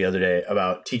Discord the other day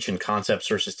about teaching concepts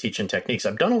versus teaching techniques,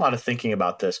 I've done a lot of thinking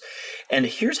about this. And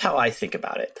here's how I think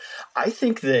about it. I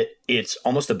think that it's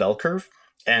almost a bell curve,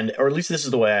 or at least this is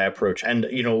the way I approach. And,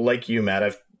 like you, Matt,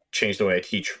 I've changed the way I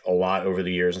teach a lot over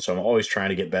the years. And so I'm always trying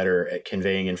to get better at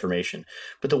conveying information.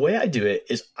 But the way I do it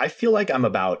is I feel like I'm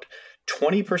about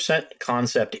 20%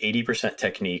 concept, 80%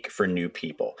 technique for new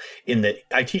people, in that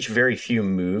I teach very few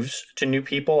moves to new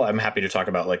people. I'm happy to talk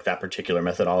about that particular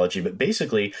methodology, but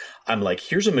basically I'm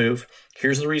here's a move.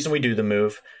 Here's the reason we do the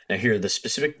move. Now here are the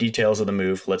specific details of the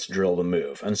move. Let's drill the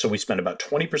move. And so we spend about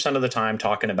 20% of the time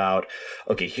talking about,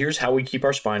 okay, here's how we keep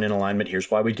our spine in alignment.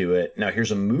 Here's why we do it. Now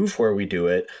here's a move where we do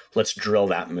it. Let's drill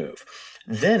that move.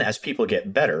 Then as people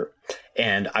get better,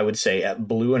 and I would say at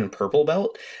blue and purple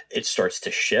belt, it starts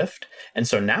to shift. And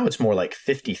so now it's more like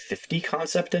 50-50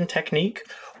 concept and technique,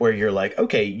 where you're like,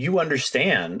 okay, you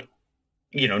understand,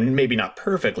 maybe not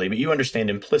perfectly, but you understand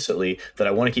implicitly that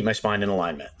I want to keep my spine in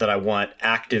alignment, that I want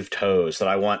active toes, that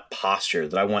I want posture,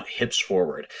 that I want hips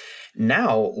forward.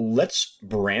 Now let's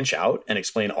branch out and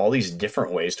explain all these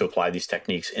different ways to apply these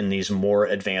techniques in these more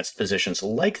advanced positions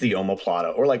like the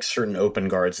omoplata or like certain open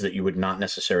guards that you would not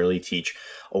necessarily teach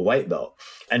a white belt.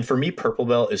 And for me, purple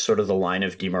belt is sort of the line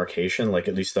of demarcation, like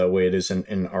at least the way it is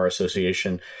in our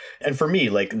association. And for me,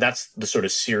 like that's the sort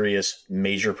of serious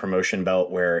major promotion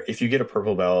belt where if you get a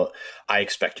purple belt, I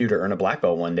expect you to earn a black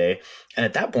belt one day. And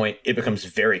at that point, it becomes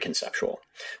very conceptual.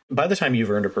 By the time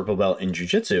you've earned a purple belt in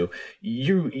jiu-jitsu,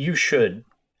 you should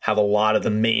have a lot of the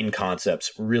main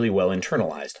concepts really well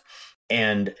internalized.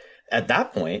 And at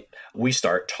that point, we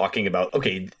start talking about,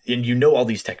 okay, and you know all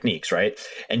these techniques, right?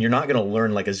 And you're not going to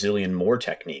learn like a zillion more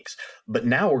techniques. But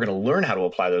now we're going to learn how to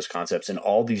apply those concepts in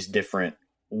all these different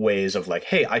ways of like,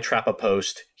 hey, I trap a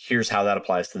post. Here's how that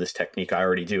applies to this technique I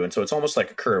already do. And so it's almost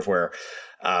like a curve where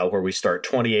we start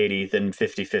 20-80, then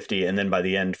 50-50. And then by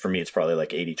the end, for me, it's probably like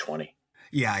 80-20.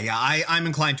 Yeah. I'm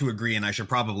inclined to agree. And I should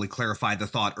probably clarify the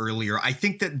thought earlier. I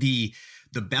think that the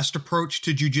best approach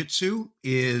to jiu-jitsu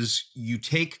is you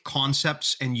take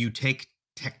concepts and you take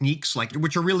techniques,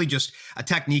 which are really just a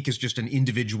technique is just an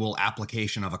individual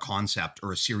application of a concept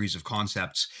or a series of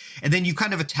concepts. And then you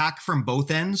kind of attack from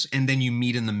both ends and then you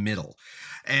meet in the middle.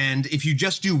 And if you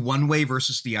just do one way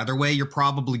versus the other way, you're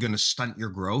probably going to stunt your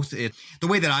growth. The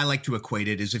way that I like to equate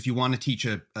it is if you want to teach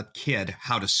a kid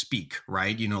how to speak,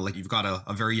 right? Like you've got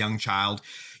a very young child,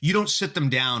 you don't sit them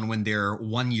down when they're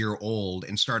 1 year old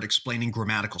and start explaining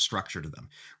grammatical structure to them,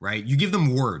 right? You give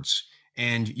them words.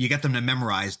 And you get them to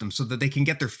memorize them so that they can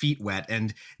get their feet wet.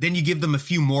 And then you give them a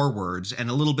few more words and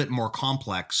a little bit more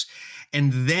complex.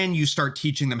 And then you start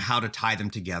teaching them how to tie them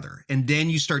together. And then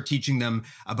you start teaching them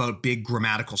about big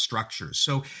grammatical structures.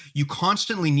 So you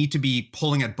constantly need to be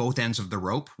pulling at both ends of the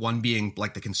rope, one being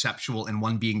like the conceptual and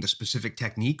one being the specific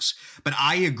techniques. But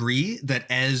I agree that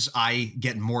as I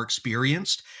get more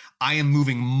experienced, I am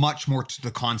moving much more to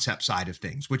the concept side of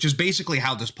things, which is basically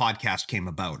how this podcast came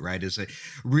about, right?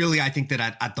 Really, I think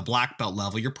that at the black belt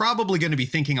level, you're probably going to be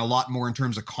thinking a lot more in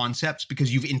terms of concepts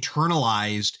because you've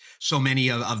internalized so many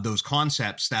of those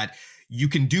concepts that you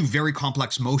can do very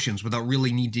complex motions without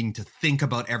really needing to think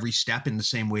about every step in the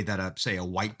same way that say a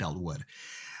white belt would.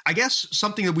 I guess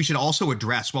something that we should also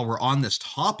address while we're on this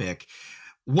topic,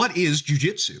 what is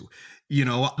jiu-jitsu?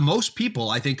 Most people,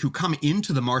 I think, who come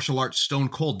into the martial arts stone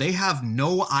cold, they have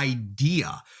no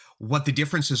idea what the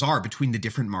differences are between the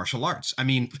different martial arts. I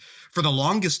mean, for the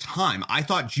longest time, I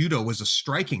thought judo was a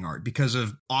striking art because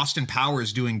of Austin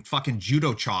Powers doing fucking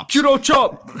judo chops. Judo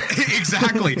chop!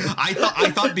 Exactly. I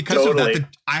thought because totally. Of that,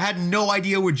 I had no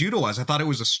idea what judo was. I thought it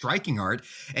was a striking art.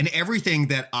 And everything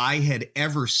that I had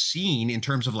ever seen in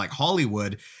terms of like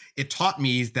Hollywood, it taught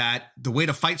me that the way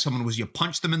to fight someone was you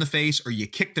punch them in the face or you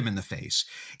kick them in the face.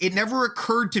 It never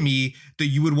occurred to me that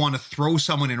you would want to throw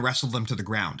someone and wrestle them to the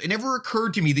ground. It never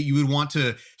occurred to me that you would want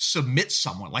to submit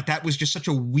someone. Like that was just such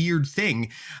a weird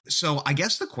thing. So I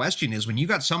guess the question is, when you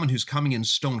got someone who's coming in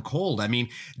stone cold, I mean,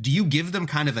 do you give them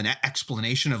kind of an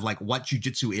explanation of like what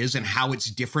jiu-jitsu is and how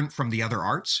it's different from the other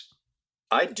arts?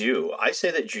 I do. I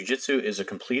say that jiu-jitsu is a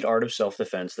complete art of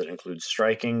self-defense that includes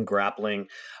striking, grappling,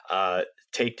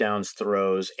 takedowns,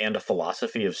 throws, and a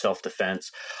philosophy of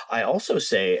self-defense. I also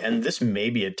say, and this may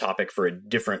be a topic for a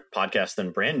different podcast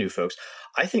than brand new folks,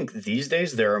 I think these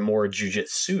days there are more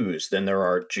jiu-jitsus than there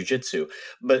are jiu-jitsu.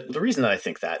 But the reason that I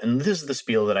think that, and this is the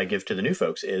spiel that I give to the new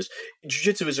folks, is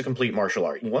jiu-jitsu is a complete martial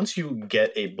art. Once you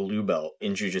get a blue belt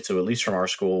in jiu-jitsu, at least from our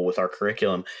school with our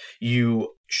curriculum, you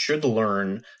should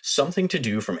learn something to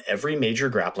do from every major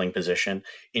grappling position,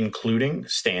 including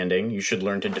standing. You should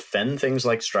learn to defend things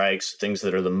like strikes, things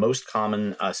that are the most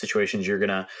common situations you're going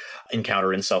to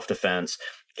encounter in self-defense.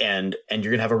 And you're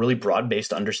going to have a really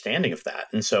broad-based understanding of that.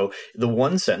 And so the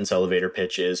one sentence elevator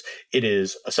pitch is, it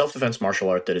is a self-defense martial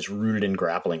art that is rooted in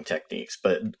grappling techniques.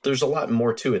 But there's a lot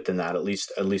more to it than that, at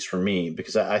least for me,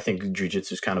 because I think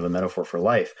jiu-jitsu is kind of a metaphor for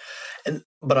life.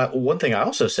 But one thing I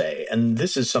also say, and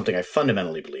this is something I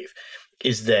fundamentally believe,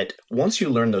 is that once you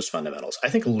learn those fundamentals, I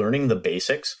think learning the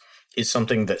basics is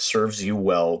something that serves you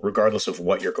well, regardless of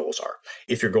what your goals are.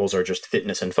 If your goals are just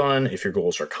fitness and fun, if your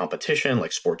goals are competition,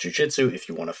 like sport jiu-jitsu, if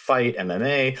you want to fight,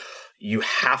 MMA, You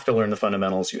have to learn the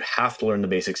fundamentals. You have to learn the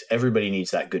basics. Everybody needs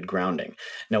that good grounding.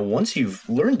 Now, once you've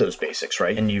learned those basics,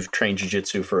 right, and you've trained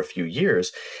jiu-jitsu for a few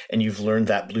years, and you've learned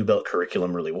that blue belt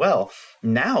curriculum really well,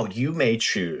 now you may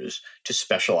choose to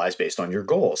specialize based on your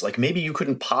goals. Like maybe you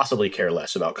couldn't possibly care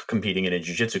less about competing in a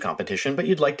jiu-jitsu competition, but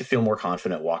you'd like to feel more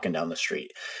confident walking down the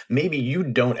street. Maybe you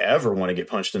don't ever want to get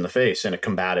punched in the face in a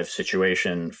combative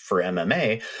situation for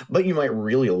MMA, but you might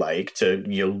really like to,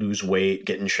 lose weight,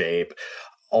 get in shape,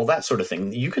 all that sort of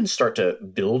thing. You can start to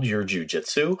build your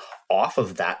jiu-jitsu off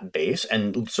of that base.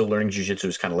 And so learning jiu-jitsu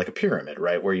is kind of like a pyramid,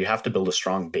 right? Where you have to build a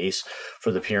strong base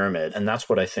for the pyramid. And that's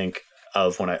what I think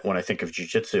of when I think of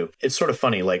jiu-jitsu. It's sort of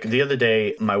funny. Like the other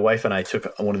day, my wife and I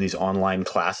took one of these online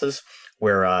classes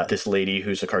where this lady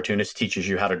who's a cartoonist teaches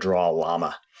you how to draw a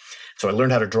llama. So I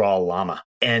learned how to draw a llama.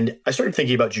 And I started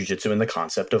thinking about jiu-jitsu in the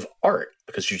concept of art,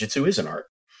 because jiu-jitsu is an art.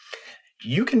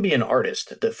 You can be an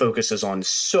artist that focuses on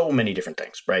so many different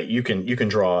things, right? You can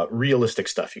draw realistic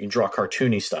stuff. You can draw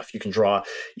cartoony stuff. You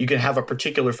can have a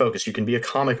particular focus. You can be a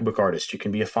comic book artist. You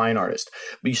can be a fine artist,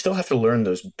 but you still have to learn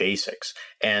those basics.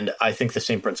 And I think the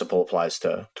same principle applies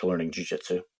to learning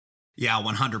jiu-jitsu. Yeah,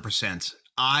 100%.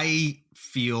 I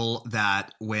feel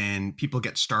that when people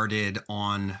get started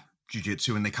on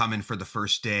jiu-jitsu and they come in for the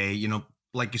first day,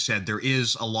 like you said, there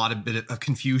is a bit of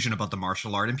confusion about the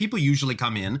martial art, and people usually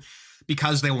come in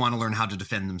because they want to learn how to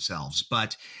defend themselves.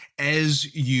 But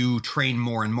as you train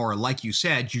more and more, like you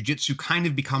said, jiu-jitsu kind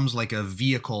of becomes like a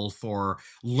vehicle for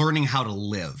learning how to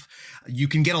live. You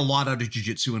can get a lot out of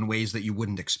jiu-jitsu in ways that you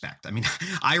wouldn't expect. I mean,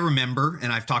 I remember,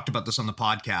 and I've talked about this on the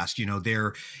podcast,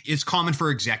 it's common for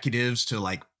executives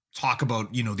to talk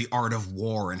about, the art of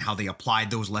war and how they applied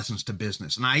those lessons to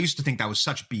business. And I used to think that was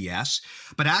such BS,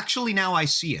 but actually now I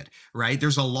see it, right?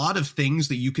 There's a lot of things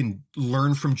that you can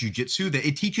learn from jiu-jitsu that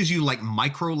it teaches you like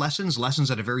micro lessons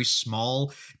at a very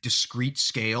small, discrete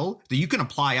scale that you can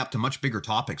apply up to much bigger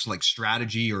topics like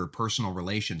strategy or personal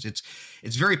relations. It's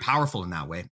very powerful in that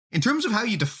way. In terms of how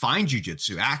you define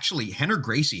jiu-jitsu, actually, Rener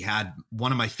Gracie had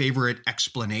one of my favorite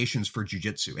explanations for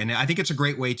jiu-jitsu. And I think it's a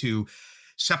great way to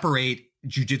separate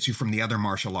jiu-jitsu from the other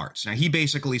martial arts. Now, he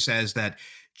basically says that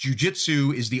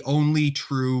jiu-jitsu is the only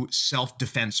true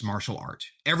self-defense martial art.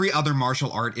 Every other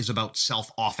martial art is about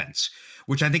self-offense,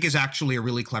 which I think is actually a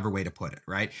really clever way to put it,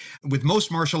 right? With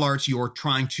most martial arts, you're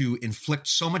trying to inflict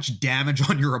so much damage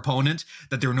on your opponent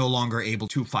that they're no longer able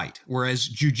to fight. Whereas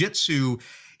jiu-jitsu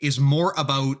is more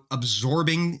about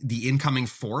absorbing the incoming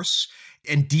force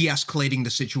and de-escalating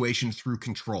the situation through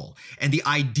control. And the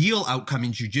ideal outcome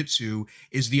in jiu-jitsu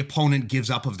is the opponent gives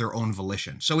up of their own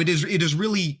volition. So it is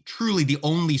really, truly the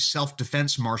only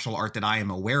self-defense martial art that I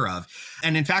am aware of.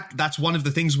 And in fact, that's one of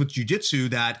the things with jiu-jitsu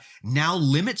that now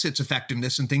limits its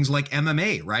effectiveness in things like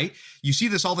MMA, right? You see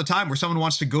this all the time where someone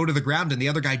wants to go to the ground and the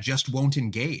other guy just won't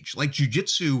engage. Like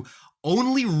jiu-jitsu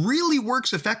only really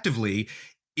works effectively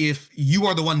if you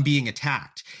are the one being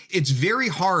attacked. It's very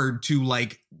hard to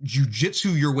jiu-jitsu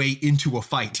your way into a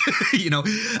fight.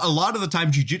 A lot of the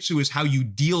time jiu-jitsu is how you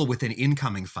deal with an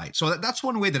incoming fight. So that's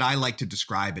one way that I like to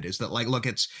describe it, is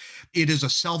that it is a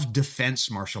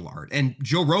self-defense martial art. And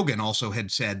Joe Rogan also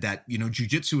had said that,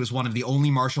 jiu-jitsu is one of the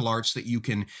only martial arts that you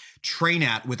can train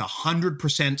at with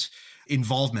 100%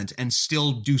 involvement and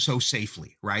still do so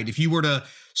safely, right? If you were to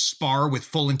spar with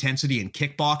full intensity in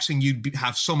kickboxing, you'd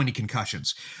have so many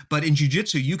concussions. But in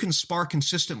jiu-jitsu, you can spar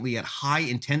consistently at high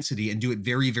intensity and do it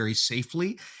very, very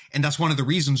safely. And that's one of the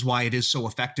reasons why it is so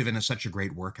effective and is such a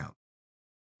great workout.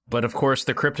 But of course,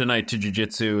 the kryptonite to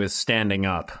jiu-jitsu is standing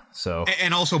up. So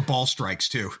and also ball strikes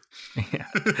too. Yeah.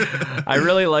 I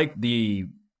really like the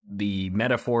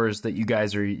metaphors that you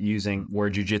guys are using, where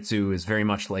jiu-jitsu is very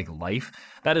much like life.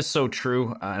 That is so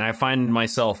true. And I find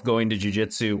myself going to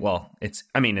jiu-jitsu. Well, it's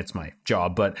my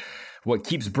job, but what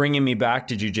keeps bringing me back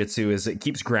to jiu-jitsu is it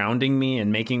keeps grounding me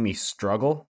and making me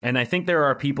struggle. And I think there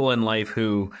are people in life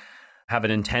who have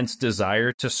an intense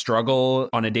desire to struggle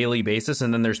on a daily basis.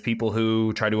 And then there's people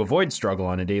who try to avoid struggle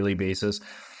on a daily basis.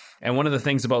 And one of the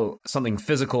things about something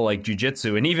physical like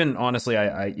jiu-jitsu, and even honestly,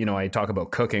 I talk about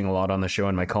cooking a lot on the show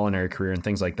in my culinary career and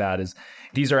things like that, is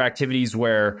these are activities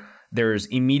where there's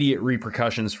immediate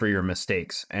repercussions for your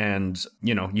mistakes. And,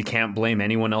 you can't blame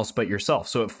anyone else but yourself.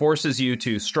 So it forces you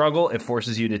to struggle. It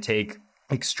forces you to take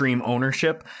extreme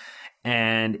ownership.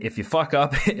 And if you fuck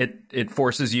up, it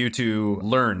forces you to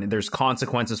learn. There's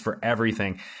consequences for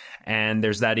everything. And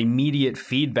there's that immediate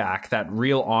feedback, that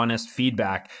real honest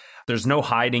feedback. There's no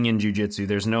hiding in jiu-jitsu.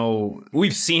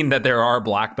 We've seen that there are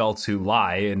black belts who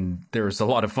lie, and there's a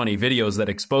lot of funny videos that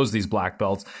expose these black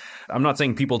belts. I'm not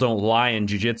saying people don't lie in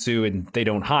jiu-jitsu and they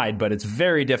don't hide, but it's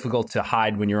very difficult to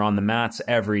hide when you're on the mats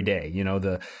every day.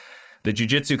 the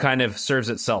jiu-jitsu kind of serves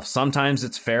itself. Sometimes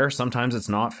it's fair, sometimes it's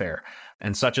not fair.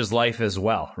 And such is life as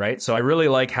well, right? So I really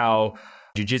like how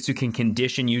jiu-jitsu can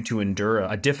condition you to endure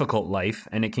a difficult life,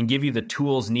 and it can give you the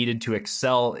tools needed to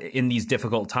excel in these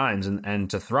difficult times and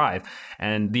to thrive.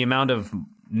 And the amount of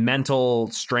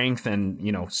mental strength and,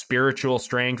 spiritual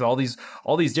strength, all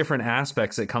these different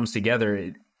aspects that comes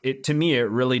together, it to me, it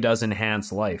really does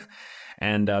enhance life.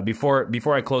 And before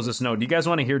I close this note, do you guys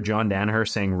want to hear John Danaher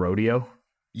saying rodeo?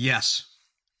 Yes.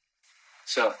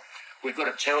 So we've got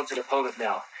a talented opponent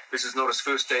now. This is not his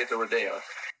first day at the rodeo.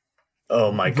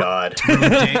 Oh my God.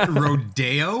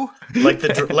 Rodeo? Like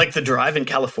the drive in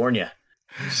California.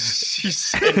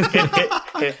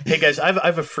 Hey guys, I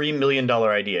have a free $1 million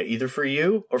idea, either for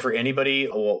you or for anybody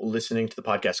listening to the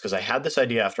podcast, because I had this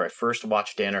idea after I first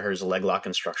watched Danaher's leg lock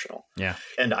instructional. Yeah.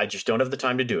 And I just don't have the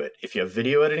time to do it. If you have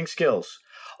video editing skills,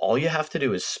 all you have to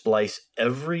do is splice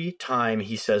every time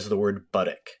he says the word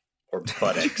buttock or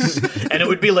buttocks. And it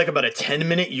would be like about a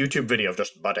 10-minute YouTube video of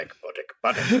just buttock.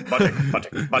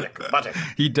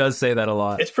 He does say that a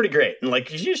lot. It's pretty great. And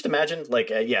like, you just imagine,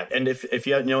 and if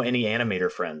you know any animator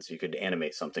friends, you could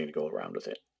animate something to go around with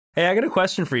it. Hey, I got a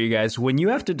question for you guys. When you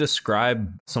have to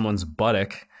describe someone's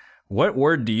buttock, what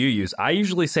word do you use? I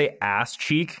usually say ass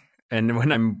cheek. And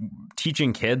when I'm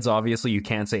teaching kids, obviously you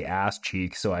can't say ass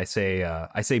cheek. So I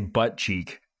say butt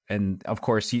cheek. And of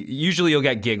course, usually you'll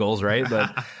get giggles, right?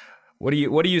 But what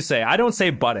do you say? I don't say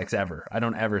buttocks ever. I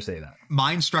don't ever say that.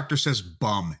 My instructor says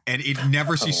bum, and it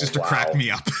never ceases to crack me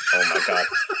up. Oh my God.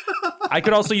 I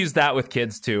could also use that with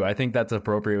kids too. I think that's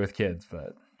appropriate with kids,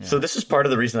 but yeah. So this is part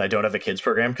of the reason I don't have a kids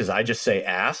program, because I just say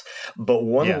ass. But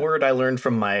one word I learned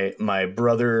from my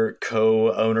brother,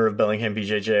 co-owner of Bellingham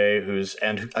BJJ,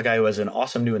 and a guy who has an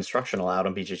awesome new instructional out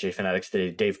on BJJ Fanatics today,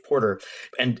 Dave Porter.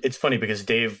 And it's funny because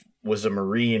Dave was a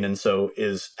Marine and so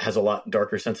has a lot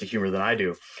darker sense of humor than I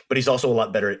do, but he's also a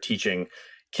lot better at teaching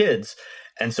kids.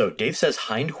 And so Dave says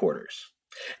hindquarters.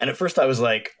 And at first I was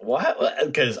like, what?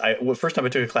 Because first time I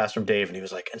took a class from Dave and he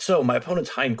was like, and so my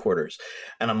opponent's hindquarters.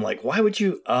 And I'm like, why would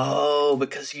you? Oh,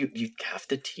 because you have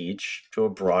to teach to a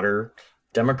broader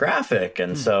demographic.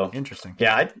 And so interesting.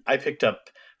 Yeah, I picked up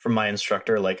from my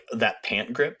instructor, like that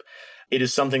pant grip. It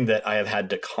is something that I have had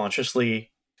to consciously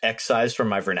excise from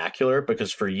my vernacular,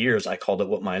 because for years I called it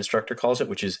what my instructor calls it,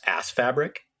 which is ass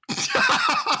fabric.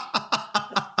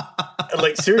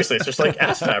 Like, seriously, it's just like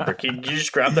ass fabric. You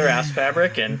just grab their ass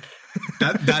fabric and...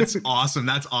 That's awesome.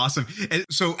 That's awesome. And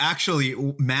so actually,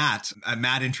 Matt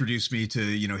introduced me to,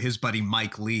 his buddy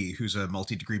Mike Lee, who's a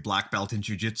multi-degree black belt in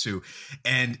jiu-jitsu.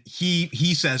 And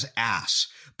he says ass.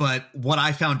 But what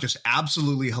I found just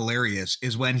absolutely hilarious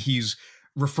is when he's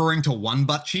referring to one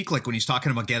butt cheek, like when he's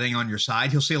talking about getting on your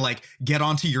side, he'll say like, get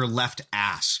onto your left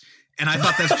ass. And I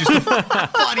thought that's just the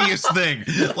funniest thing.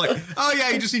 Like, oh yeah,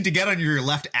 you just need to get on your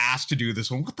left ass to do this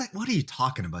one. What are you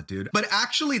talking about, dude? But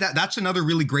actually, that's another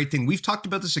really great thing. We've talked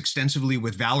about this extensively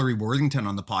with Valerie Worthington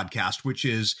on the podcast, which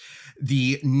is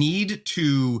the need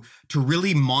to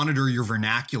really monitor your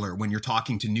vernacular when you're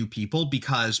talking to new people,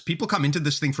 because people come into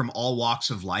this thing from all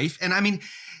walks of life. And I mean,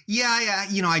 yeah,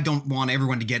 I don't want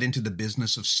everyone to get into the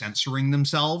business of censoring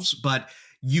themselves, but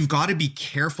you've got to be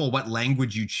careful what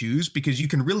language you choose, because you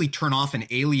can really turn off and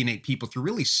alienate people through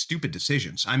really stupid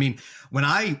decisions. I mean, when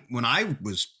I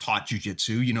was taught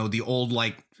jujitsu, the old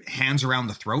like hands around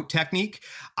the throat technique,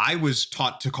 I was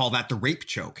taught to call that the rape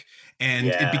choke. And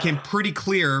it became pretty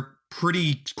clear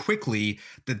pretty quickly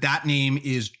that name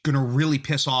is going to really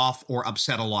piss off or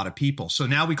upset a lot of people. So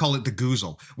now we call it the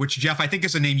goozle, which, Jeff, I think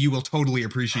is a name you will totally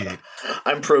appreciate.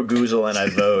 I'm pro goozle and I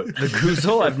vote. The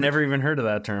goozle? I've never even heard of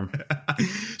that term.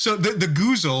 So the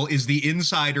goozle is the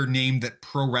insider name that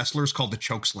pro wrestlers call the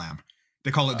choke slam.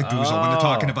 They call it the goozle when they're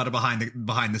talking about it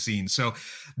behind the scenes. So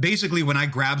basically when I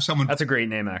grab someone... That's a great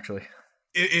name, actually.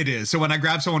 It is. So when I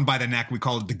grab someone by the neck, we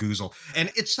call it the goozle. And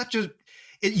it's such a...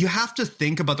 you have to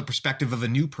think about the perspective of a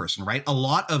new person, right? A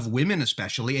lot of women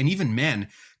especially, and even men,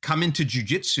 come into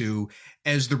jiu-jitsu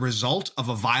as the result of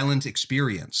a violent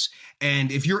experience.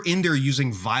 And if you're in there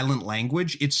using violent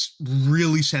language, it's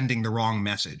really sending the wrong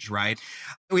message, right?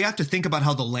 We have to think about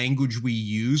how the language we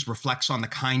use reflects on the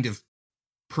kind of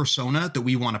persona that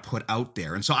we want to put out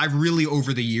there. And so I've really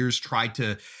over the years tried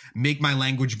to make my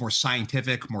language more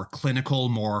scientific, more clinical,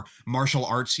 more martial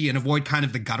artsy, and avoid kind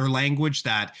of the gutter language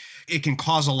that it can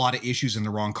cause a lot of issues in the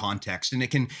wrong context. And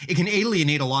it can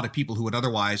alienate a lot of people who would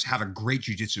otherwise have a great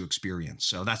jiu-jitsu experience.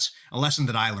 So that's a lesson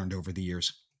that I learned over the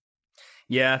years.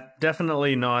 Yeah,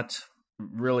 definitely not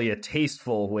really a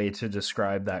tasteful way to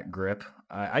describe that grip.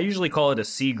 I usually call it a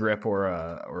C grip or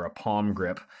a palm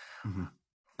grip. Mm-hmm.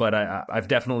 but I've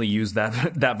definitely used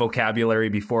that vocabulary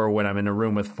before when I'm in a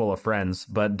room full of friends,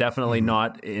 but definitely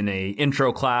not in a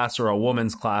intro class or a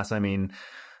woman's class. I mean,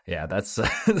 yeah, that's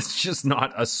just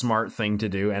not a smart thing to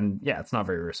do. And yeah, it's not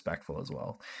very respectful as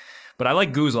well. But I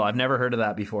like Goozle. I've never heard of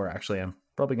that before, actually. I'm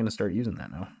probably going to start using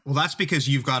that now. Well, that's because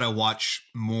you've got to watch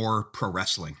more pro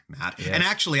wrestling, Matt. Yes. And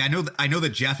actually, I know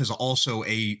that Jeff is also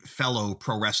a fellow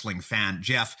pro wrestling fan.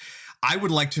 Jeff, I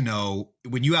would like to know,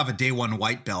 when you have a day one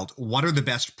white belt, what are the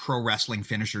best pro wrestling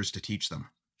finishers to teach them?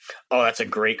 Oh, that's a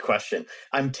great question.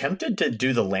 I'm tempted to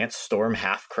do the Lance Storm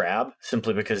half crab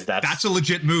simply because that's a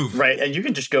legit move. Right. And you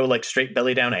can just go like straight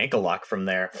belly down ankle lock from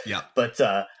there. Yeah. But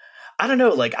I don't know.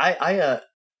 Like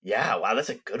yeah, wow, that's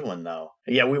a good one, though.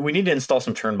 Yeah, we need to install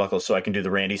some turnbuckles so I can do the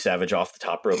Randy Savage off the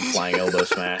top rope flying elbow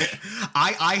smash.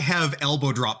 I have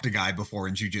elbow dropped a guy before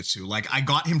in jiu-jitsu. Like, I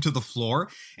got him to the floor,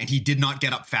 and he did not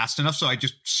get up fast enough, so I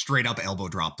just straight up elbow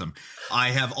dropped him. I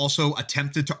have also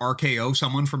attempted to RKO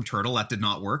someone from Turtle. That did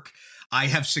not work. I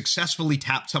have successfully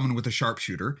tapped someone with a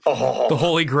sharpshooter. Oh, the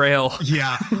Holy Grail.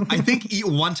 Yeah. I think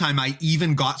one time I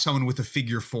even got someone with a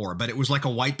figure 4, but it was like a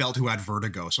white belt who had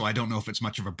vertigo, so I don't know if it's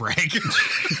much of a brag.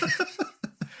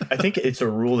 I think it's a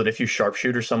rule that if you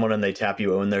sharpshooter someone and they tap,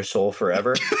 you own their soul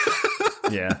forever.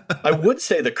 Yeah. I would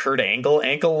say the Kurt Angle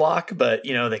ankle lock, but,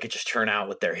 they could just turn out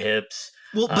with their hips.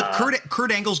 Well, but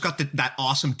Kurt Angle's got that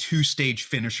awesome 2-stage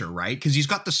finisher, right? Because he's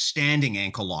got the standing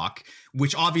ankle lock,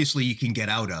 which obviously you can get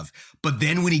out of. But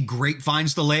then when he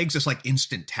grapevines the legs, it's like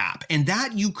instant tap. And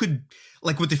that you could,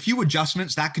 like with a few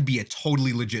adjustments, that could be a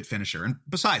totally legit finisher. And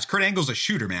besides, Kurt Angle's a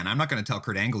shooter, man. I'm not going to tell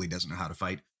Kurt Angle he doesn't know how to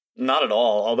fight. Not at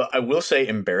all. Although I will say,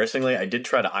 embarrassingly, I did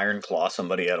try to iron claw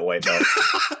somebody at a white belt.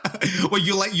 Well,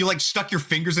 you stuck your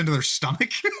fingers into their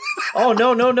stomach? Oh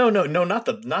no, not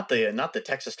the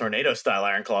Texas Tornado style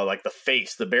iron claw, like the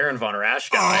face, the Baron von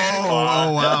Raschke iron claw.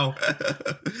 Oh wow!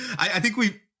 I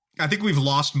think we've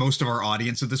lost most of our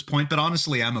audience at this point, but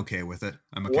honestly, I'm okay with it.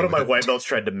 One of my white belts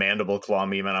tried to mandible claw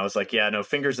me, and I was like, yeah, no,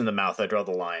 fingers in the mouth. I draw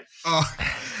the line.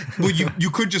 Well,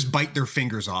 you could just bite their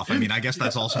fingers off. I mean, I guess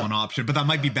that's also an option, but that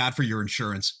might be bad for your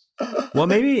insurance. Well,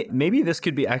 maybe this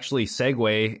could be actually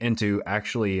segue into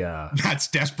actually that's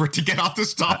desperate to get off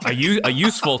this topic. A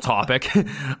useful topic,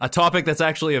 a topic that's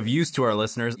actually of use to our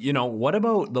listeners. What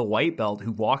about the white belt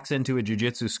who walks into a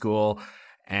jiu-jitsu school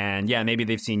and yeah, maybe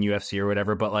they've seen UFC or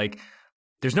whatever, but like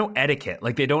there's no etiquette.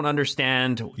 Like they don't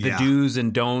understand the do's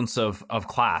and don'ts of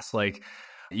class. Like,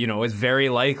 it's very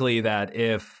likely that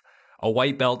if a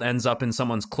white belt ends up in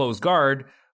someone's closed guard,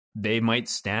 they might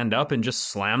stand up and just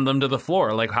slam them to the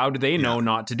floor. Like, how do they know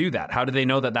not to do that? How do they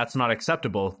know that that's not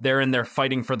acceptable? They're in there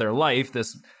fighting for their life.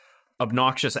 This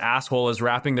obnoxious asshole is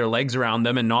wrapping their legs around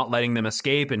them and not letting them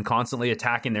escape and constantly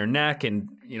attacking their neck and,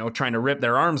 trying to rip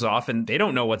their arms off. And they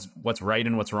don't know what's right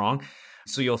and what's wrong.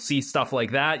 So you'll see stuff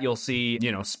like that. You'll see,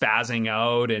 spazzing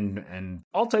out and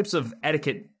all types of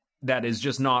etiquette that is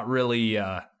just not really,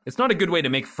 it's not a good way to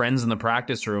make friends in the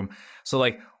practice room. So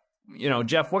like,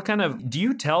 Jeff, do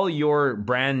you tell your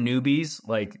brand newbies,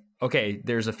 like, okay,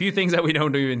 there's a few things that we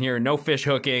don't do in here, no fish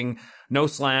hooking, no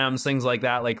slams, things like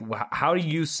that. Like, how do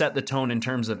you set the tone in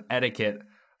terms of etiquette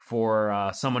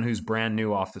for someone who's brand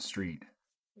new off the street?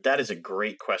 That is a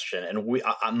great question. And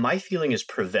my feeling is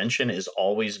prevention is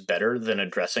always better than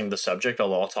addressing the subject,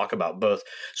 although I'll talk about both.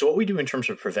 So what we do in terms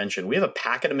of prevention, we have a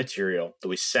packet of material that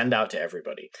we send out to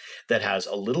everybody that has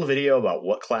a little video about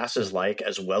what class is like,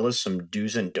 as well as some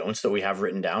do's and don'ts that we have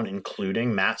written down,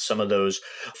 including, Matt, some of those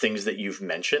things that you've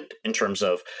mentioned in terms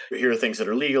of here are things that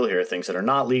are legal, here are things that are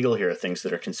not legal, here are things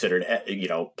that are considered,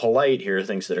 polite, here are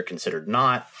things that are considered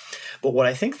not. But what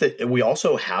I think that we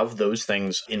also have those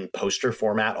things in poster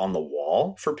format on the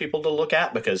wall for people to look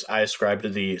at, because I ascribe to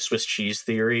the Swiss cheese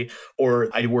theory, or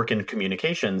I work in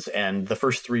communications, and the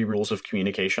first 3 rules of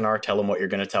communication are tell them what you're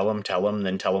going to tell them,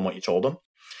 then tell them what you told them.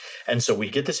 And so we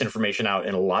get this information out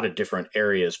in a lot of different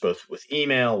areas, both with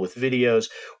email, with videos.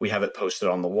 We have it posted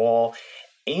on the wall.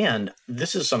 And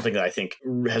this is something that I think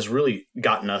has really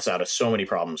gotten us out of so many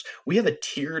problems. We have a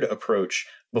tiered approach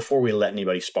before we let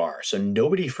anybody spar. So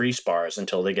nobody free spars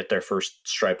until they get their first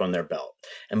stripe on their belt.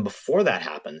 And before that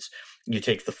happens, you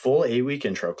take the full 8-week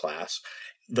intro class.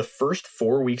 The first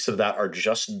 4 weeks of that are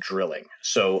just drilling.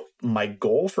 So my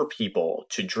goal for people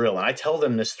to drill, and I tell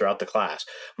them this throughout the class,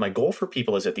 my goal for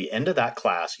people is at the end of that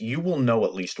class, you will know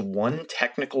at least one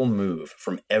technical move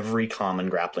from every common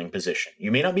grappling position. You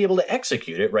may not be able to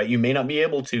execute it, right? You may not be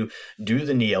able to do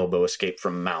the knee elbow escape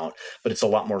from mount, but it's a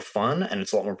lot more fun and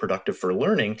it's a lot more productive for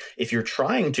learning if you're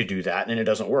trying to do that and it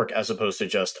doesn't work, as opposed to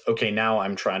just, okay, now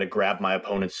I'm trying to grab my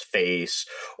opponent's face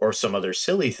or some other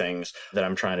silly things that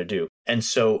I'm trying to do. And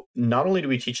so so not only do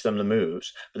we teach them the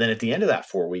moves, but then at the end of that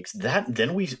 4 weeks,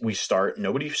 then we start,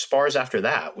 nobody spars after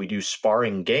that. We do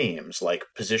sparring games like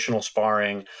positional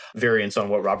sparring, variants on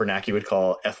what Robert Nacky would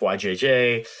call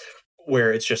FYJJ,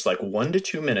 where it's just like 1 to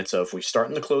 2 minutes of we start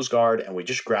in the closed guard and we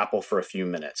just grapple for a few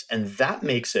minutes. And that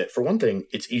makes it, for one thing,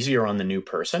 it's easier on the new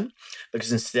person,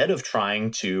 because instead of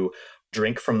trying to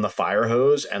drink from the fire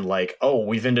hose and like, oh,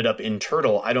 we've ended up in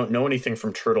turtle, I don't know anything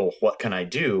from turtle, what can I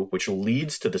do? Which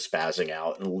leads to the spazzing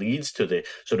out and leads to the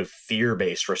sort of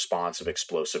fear-based response of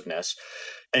explosiveness.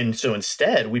 And so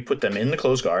instead, we put them in the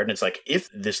closed guard, and it's like, if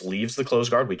this leaves the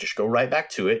closed guard, we just go right back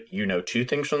to it. You know 2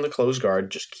 things from the closed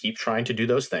guard, just keep trying to do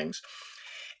those things.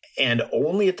 And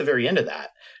only at the very end of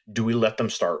that do we let them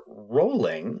start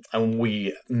rolling, and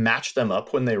we match them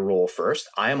up when they roll first.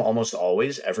 I am almost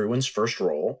always everyone's first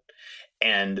roll.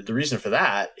 And the reason for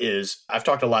that is I've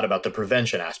talked a lot about the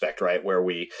prevention aspect, right? Where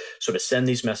we sort of send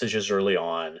these messages early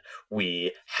on.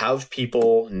 We have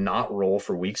people not roll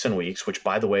for weeks and weeks, which,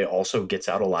 by the way, also gets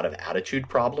out a lot of attitude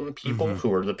problem people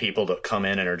who are the people that come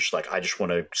in and are just like, I just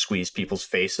want to squeeze people's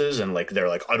faces. And like, they're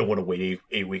like, I don't want to wait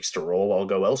 8 weeks to roll. I'll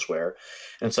go elsewhere.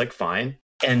 And it's like, fine.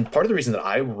 And part of the reason that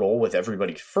I roll with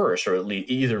everybody first, or at least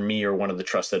either me or one of the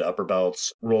trusted upper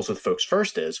belts rolls with folks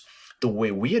first, is the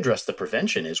way we address the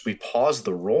prevention is we pause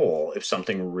the roll if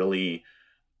something really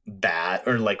bad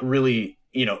or like really,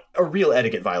 a real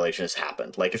etiquette violation has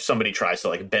happened. Like if somebody tries to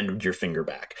like bend your finger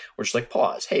back, we're just like,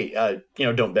 pause. Hey,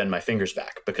 don't bend my fingers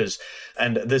back, because,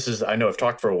 and this is, I know I've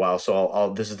talked for a while,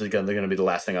 so this is going to be the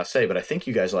last thing I'll say, but I think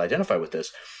you guys will identify with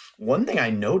this. One thing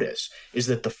I notice is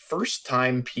that the first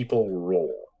time people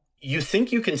roll, you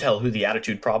think you can tell who the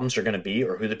attitude problems are going to be,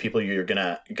 or who the people you're going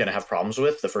to have problems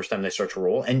with the first time they start to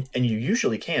roll. And you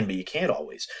usually can, but you can't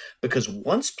always, because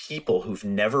once people who've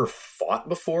never fought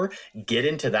before get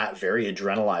into that very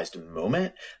adrenalized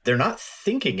moment, they're not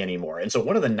thinking anymore. And so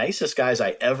one of the nicest guys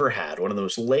I ever had, one of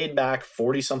those laid back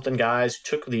 40-something guys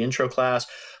who took the intro class,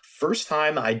 first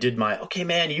time I did my, okay,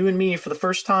 man, you and me for the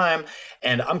first time.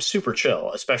 And I'm super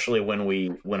chill, especially when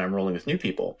I'm rolling with new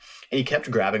people. And he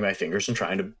kept grabbing my fingers and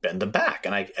trying to bend them back.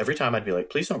 And every time I'd be like,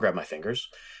 please don't grab my fingers.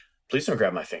 Please don't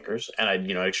grab my fingers. And I'd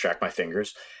extract my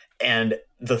fingers. And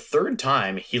the third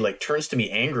time he like turns to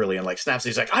me angrily and like snaps.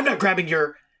 He's like, I'm not grabbing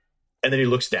your. And then he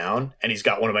looks down and he's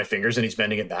got one of my fingers and he's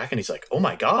bending it back and he's like, oh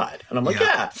my God. And I'm like,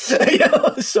 yeah.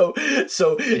 So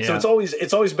it's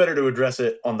always better to address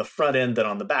it on the front end than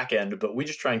on the back end, but we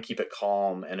just try and keep it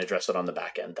calm and address it on the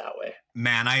back end that way.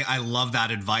 Man, I love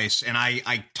that advice. And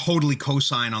I totally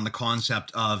co-sign on the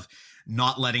concept of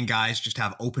not letting guys just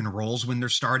have open roles when they're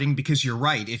starting, because you're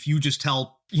right. If you just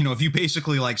tell, if you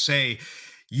basically like say,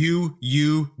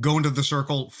 you go into the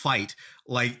circle, fight,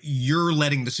 like you're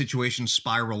letting the situation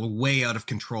spiral way out of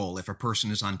control if a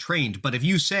person is untrained. But if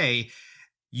you say,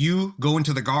 you go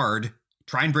into the guard,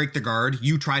 try and break the guard,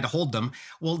 you try to hold them,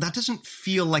 well, that doesn't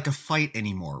feel like a fight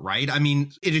anymore, right? I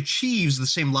mean, it achieves the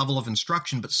same level of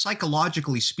instruction, but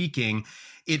psychologically speaking,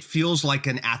 it feels like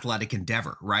an athletic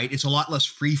endeavor, right? It's a lot less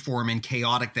freeform and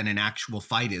chaotic than an actual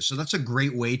fight is. So that's a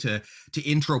great way to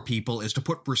intro people, is to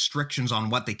put restrictions on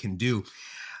what they can do.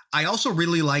 I also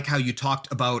really like how you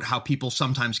talked about how people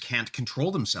sometimes can't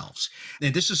control themselves.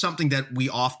 And this is something that we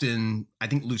often, I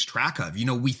think, lose track of.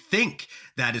 We think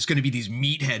that it's going to be these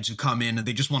meatheads who come in and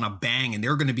they just want to bang and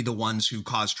they're going to be the ones who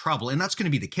cause trouble. And that's going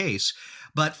to be the case.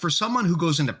 But for someone who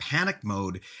goes into panic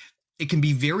mode, it can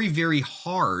be very, very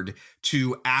hard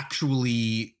to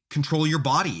actually control your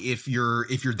body if you're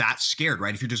that scared,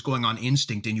 right? If you're just going on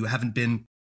instinct and you haven't been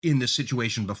in this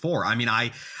situation before. I mean,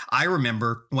 I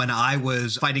remember when I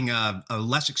was fighting a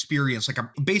less experienced,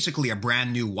 basically a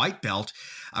brand new white belt,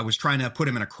 I was trying to put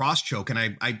him in a cross choke and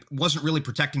I wasn't really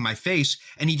protecting my face,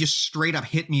 and he just straight up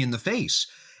hit me in the face.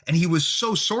 And he was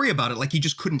so sorry about it, like he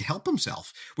just couldn't help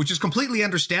himself, which is completely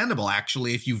understandable,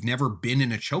 actually, if you've never been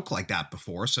in a choke like that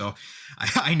before. So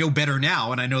I know better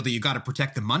now, and I know that you got to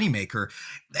protect the moneymaker.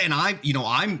 And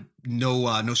I'm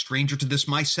no stranger to this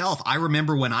myself. I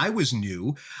remember when I was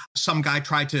new, some guy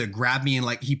tried to grab me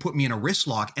and he put me in a wrist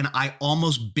lock, and I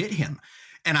almost bit him.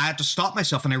 And I had to stop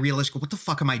myself, and I realized, what the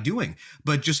fuck am I doing?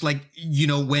 But just when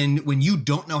you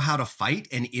don't know how to fight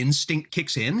and instinct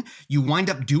kicks in, you wind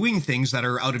up doing things that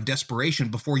are out of desperation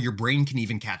before your brain can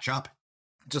even catch up.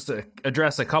 Just to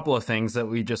address a couple of things that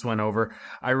we just went over,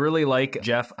 I really like,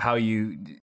 Jeff, how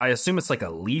I assume it's like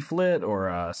a leaflet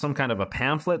or some kind of a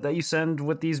pamphlet that you send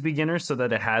with these beginners so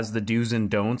that it has the do's and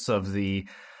don'ts of the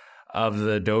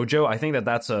dojo. I think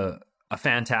that's a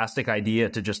fantastic idea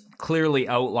to just clearly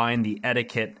outline the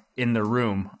etiquette in the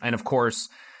room. And of course,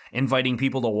 inviting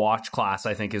people to watch class,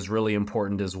 I think, is really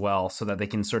important as well, so that they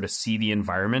can sort of see the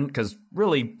environment. Because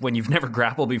really, when you've never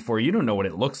grappled before, you don't know what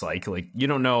it looks like. Like, you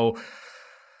don't know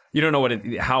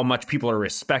how much people are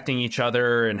respecting each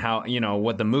other, and how,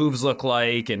 what the moves look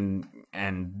like, and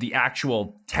the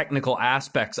actual technical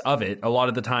aspects of it. A lot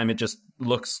of the time, it just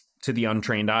looks to the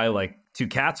untrained eye like two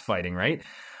cats fighting, right?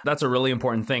 That's a really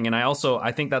important thing. And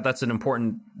I think that that's an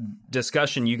important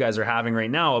discussion you guys are having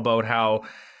right now about how,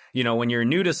 when you're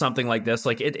new to something like this,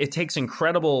 like it takes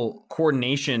incredible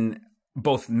coordination,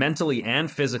 both mentally and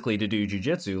physically, to do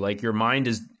jiu-jitsu. Like, your mind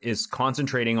is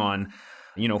concentrating on,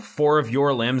 4 of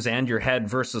your limbs and your head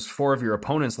versus 4 of your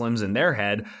opponent's limbs and their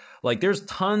head. Like, there's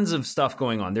tons of stuff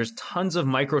going on. There's tons of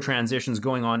micro transitions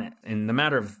going on in the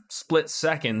matter of split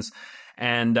seconds.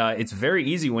 And it's very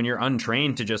easy when you're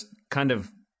untrained to just kind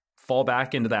of fall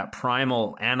back into that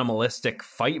primal animalistic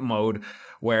fight mode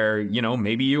where,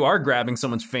 maybe you are grabbing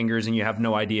someone's fingers and you have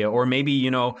no idea. Or maybe,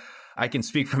 I can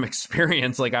speak from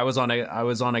experience. Like, I was on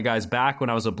a guy's back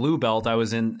when I was a blue belt. I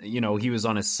was in, he was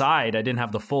on his side. I didn't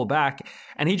have the full back,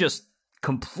 and he just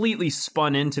completely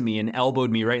spun into me and elbowed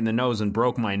me right in the nose and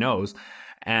broke my nose.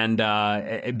 And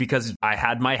because I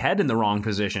had my head in the wrong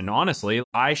position. Honestly,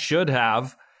 I should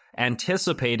have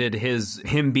anticipated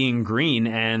him being green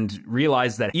and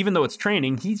realized that even though it's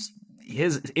training,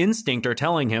 his instinct are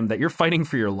telling him that you're fighting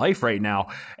for your life right now,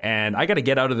 and I got to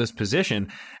get out of this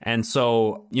position. And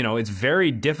so, it's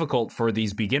very difficult for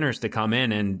these beginners to come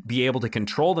in and be able to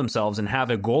control themselves and have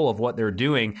a goal of what they're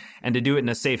doing and to do it in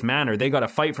a safe manner. They got to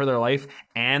fight for their life,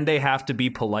 and they have to be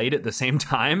polite at the same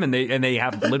time, and they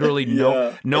have literally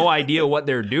no idea what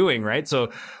they're doing, right?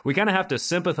 So we kind of have to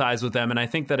sympathize with them. And I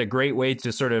think that a great way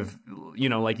to sort of,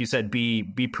 like you said, be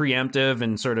preemptive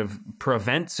and sort of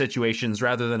prevent situations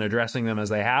rather than addressing them as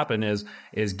they happen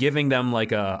is giving them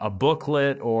like a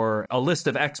booklet or a list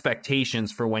of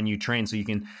expectations for when you train, so you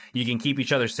can keep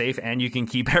each other safe and you can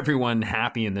keep everyone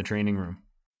happy in the training room.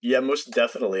 Yeah, most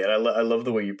definitely. And I love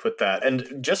the way you put that.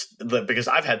 And because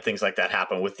I've had things like that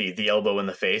happen with the elbow in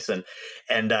the face. And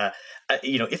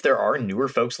if there are newer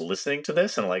folks listening to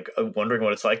this and like wondering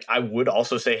what it's like, I would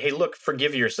also say, hey, look,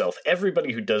 forgive yourself.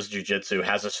 Everybody who does jiu-jitsu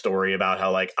has a story about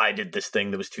how, like, I did this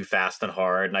thing that was too fast and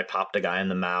hard and I popped a guy in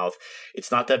the mouth. It's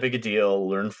not that big a deal.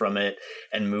 Learn from it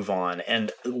and move on.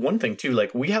 And one thing too,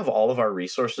 like, we have all of our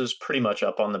resources pretty much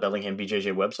up on the Bellingham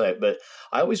BJJ website, but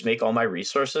I always make all my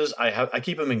resources. I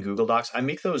keep them in Google Docs. I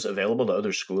make those available to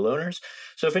other school owners.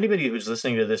 So if anybody who's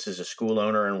listening to this is a school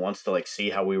owner and wants to like see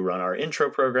how we run our intro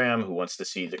program, who wants to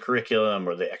see the curriculum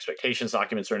or the expectations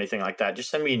documents or anything like that, just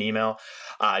send me an email.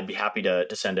 I'd be happy to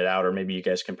send it out, or maybe you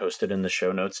guys can post it in the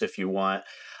show notes if you want.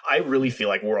 I really feel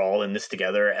like we're all in this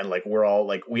together, and like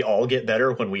we all get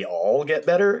better when we all get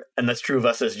better. And that's true of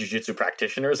us as jiu-jitsu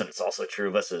practitioners, and it's also true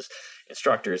of us as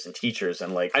instructors and teachers.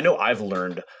 And like, I know I've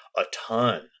learned a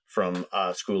ton from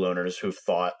school owners who've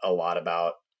thought a lot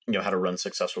about, how to run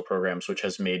successful programs, which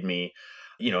has made me,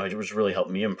 it was really helped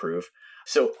me improve.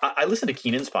 So I listen to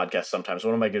Keenan's podcast sometimes.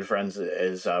 One of my good friends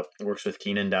works with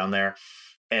Keenan down there.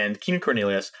 And Keenan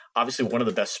Cornelius, obviously one of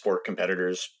the best sport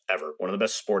competitors ever, one of the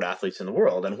best sport athletes in the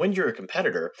world. And when you're a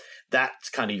competitor, that's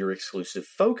kind of your exclusive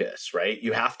focus, right?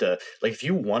 You have to, like, if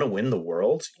you want to win the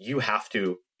world, you have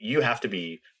to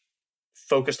be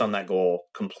focused on that goal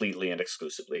completely and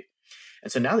exclusively.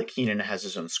 And so now that Keenan has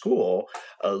his own school,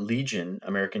 Legion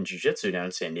American Jiu-Jitsu down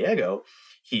in San Diego,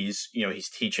 he's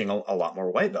teaching a lot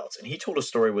more white belts. And he told a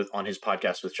story on his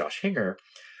podcast with Josh Hinger,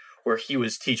 where he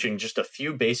was teaching just a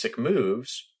few basic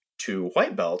moves to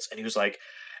white belts. And he was like,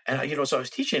 so I was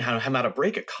teaching him how to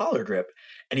break a collar grip,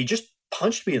 and he just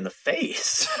punched me in the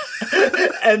face.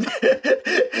 and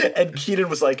Keenan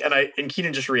was like, and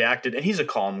Keenan just reacted, and he's a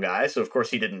calm guy. So of course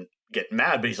he didn't get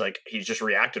mad, but he just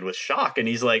reacted with shock. And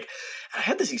he's like, I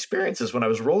had these experiences when I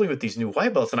was rolling with these new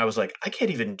white belts, and I was like, I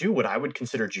can't even do what I would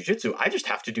consider jiu-jitsu. I just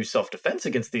have to do self-defense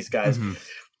against these guys. Mm-hmm.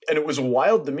 And it was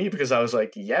wild to me because I was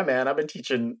like, yeah, man, I've been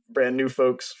teaching brand new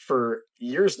folks for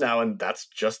years now, and that's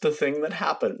just the thing that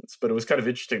happens. But it was kind of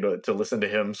interesting to listen to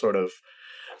him sort of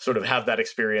have that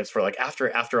experience for like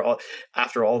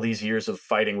after all these years of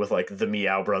fighting with like the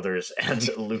Meow brothers and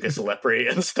Lucas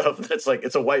Lepre and stuff. That's like,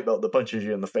 it's a white belt that punches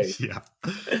you in the face. Yeah.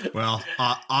 Well,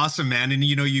 awesome, man. And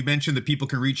you mentioned that people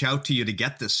can reach out to you to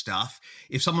get this stuff.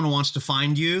 If someone wants to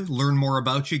find you, learn more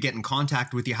about you, get in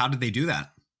contact with you, how do they do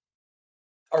that?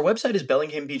 Our website is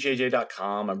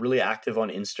bellinghambjj.com. I'm really active on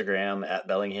Instagram at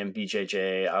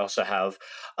bellinghambjj. I also have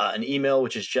an email,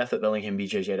 which is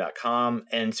jeff@bellinghambjj.com.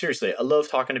 And seriously, I love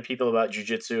talking to people about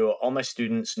jiu-jitsu. All my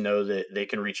students know that they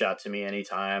can reach out to me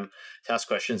anytime to ask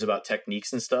questions about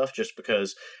techniques and stuff, just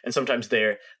because, and sometimes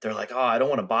they're like, oh, I don't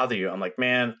want to bother you. I'm like,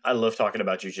 man, I love talking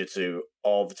about jiu-jitsu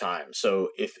all the time. So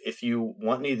if you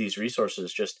want any of these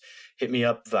resources, just hit me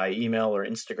up via email or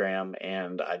Instagram,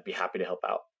 and I'd be happy to help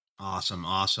out.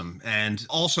 Awesome. And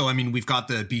also, I mean, we've got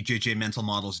the BJJ Mental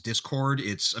Models Discord.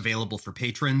 It's available for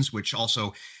patrons, which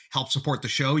also helps support the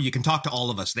show. You can talk to all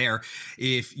of us there.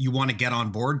 If you want to get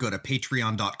on board, go to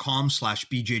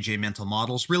patreon.com/BJJ Mental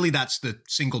Models. Really, that's the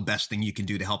single best thing you can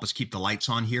do to help us keep the lights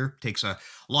on here. It takes a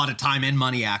lot of time and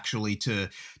money, actually, to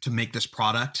make this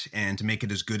product and to make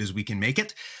it as good as we can make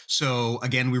it. So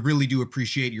again, we really do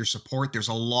appreciate your support. There's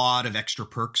a lot of extra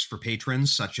perks for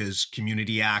patrons, such as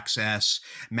community access.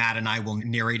 Matt and I will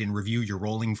narrate and review your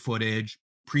rolling footage,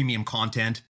 premium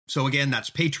content. So again, that's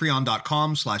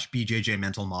patreon.com/BJJ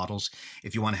Mental Models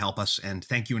if you want to help us. And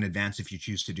thank you in advance if you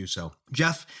choose to do so.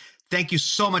 Jeff, thank you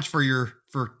so much for your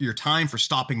time, for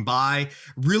stopping by.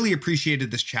 Really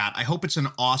appreciated this chat. I hope it's an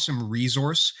awesome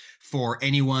resource for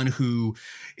anyone who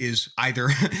is either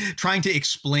trying to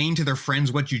explain to their friends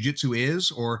what jiu-jitsu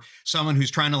is, or someone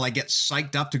who's trying to like get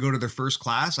psyched up to go to their first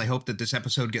class. I hope that this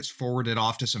episode gets forwarded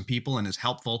off to some people and is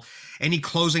helpful. Any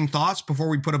closing thoughts before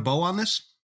we put a bow on this?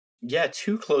 Yeah,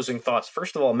 2 closing thoughts.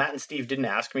 First of all, Matt and Steve didn't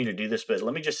ask me to do this, but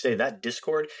let me just say that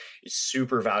Discord is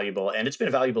super valuable, and it's been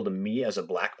valuable to me as a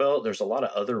black belt. There's a lot of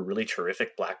other really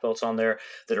terrific black belts on there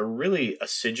that are really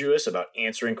assiduous about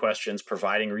answering questions,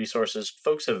 providing resources.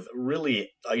 Folks have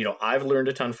really, I've learned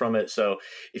a ton from it. So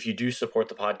if you do support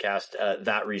the podcast,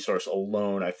 that resource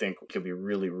alone, I think could be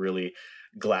really, really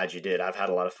glad you did. I've had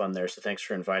a lot of fun there. So thanks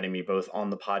for inviting me both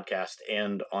on the podcast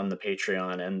and on the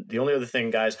Patreon. And the only other thing,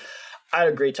 guys, I had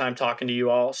a great time talking to you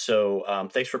all. So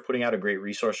thanks for putting out a great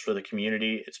resource for the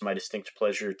community. It's my distinct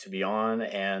pleasure to be on.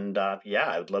 And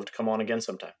I would love to come on again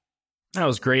sometime. That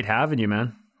was great having you,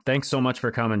 man. Thanks so much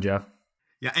for coming, Jeff.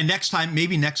 Yeah, and next time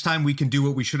we can do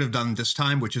what we should have done this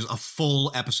time, which is a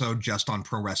full episode just on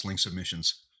pro wrestling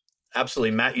submissions.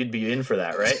 Absolutely. Matt, you'd be in for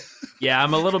that, right? Yeah,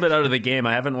 I'm a little bit out of the game.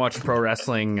 I haven't watched pro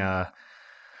wrestling for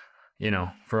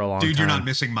a long time. Dude, you're not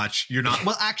missing much. You're not.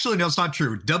 Well, actually, no, it's not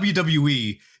true.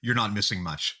 WWE, you're not missing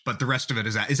much. But the rest of it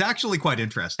is actually quite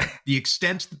interesting. The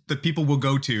extent that people will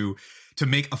go to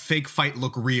make a fake fight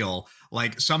look real.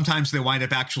 Like, sometimes they wind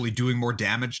up actually doing more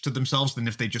damage to themselves than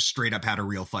if they just straight up had a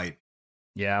real fight.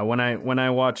 Yeah, when I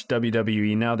watch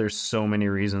WWE now, there's so many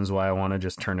reasons why I want to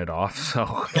just turn it off. So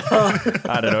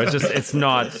I don't know.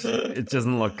 It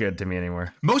doesn't look good to me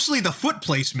anymore. Mostly the foot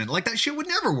placement, like that shit would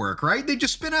never work, right? They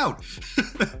just spin out.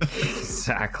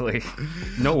 Exactly.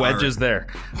 No wedges there.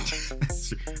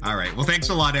 All right. Well, thanks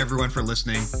a lot, everyone, for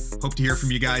listening. Hope to hear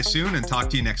from you guys soon and talk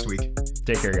to you next week.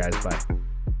 Take care, guys. Bye.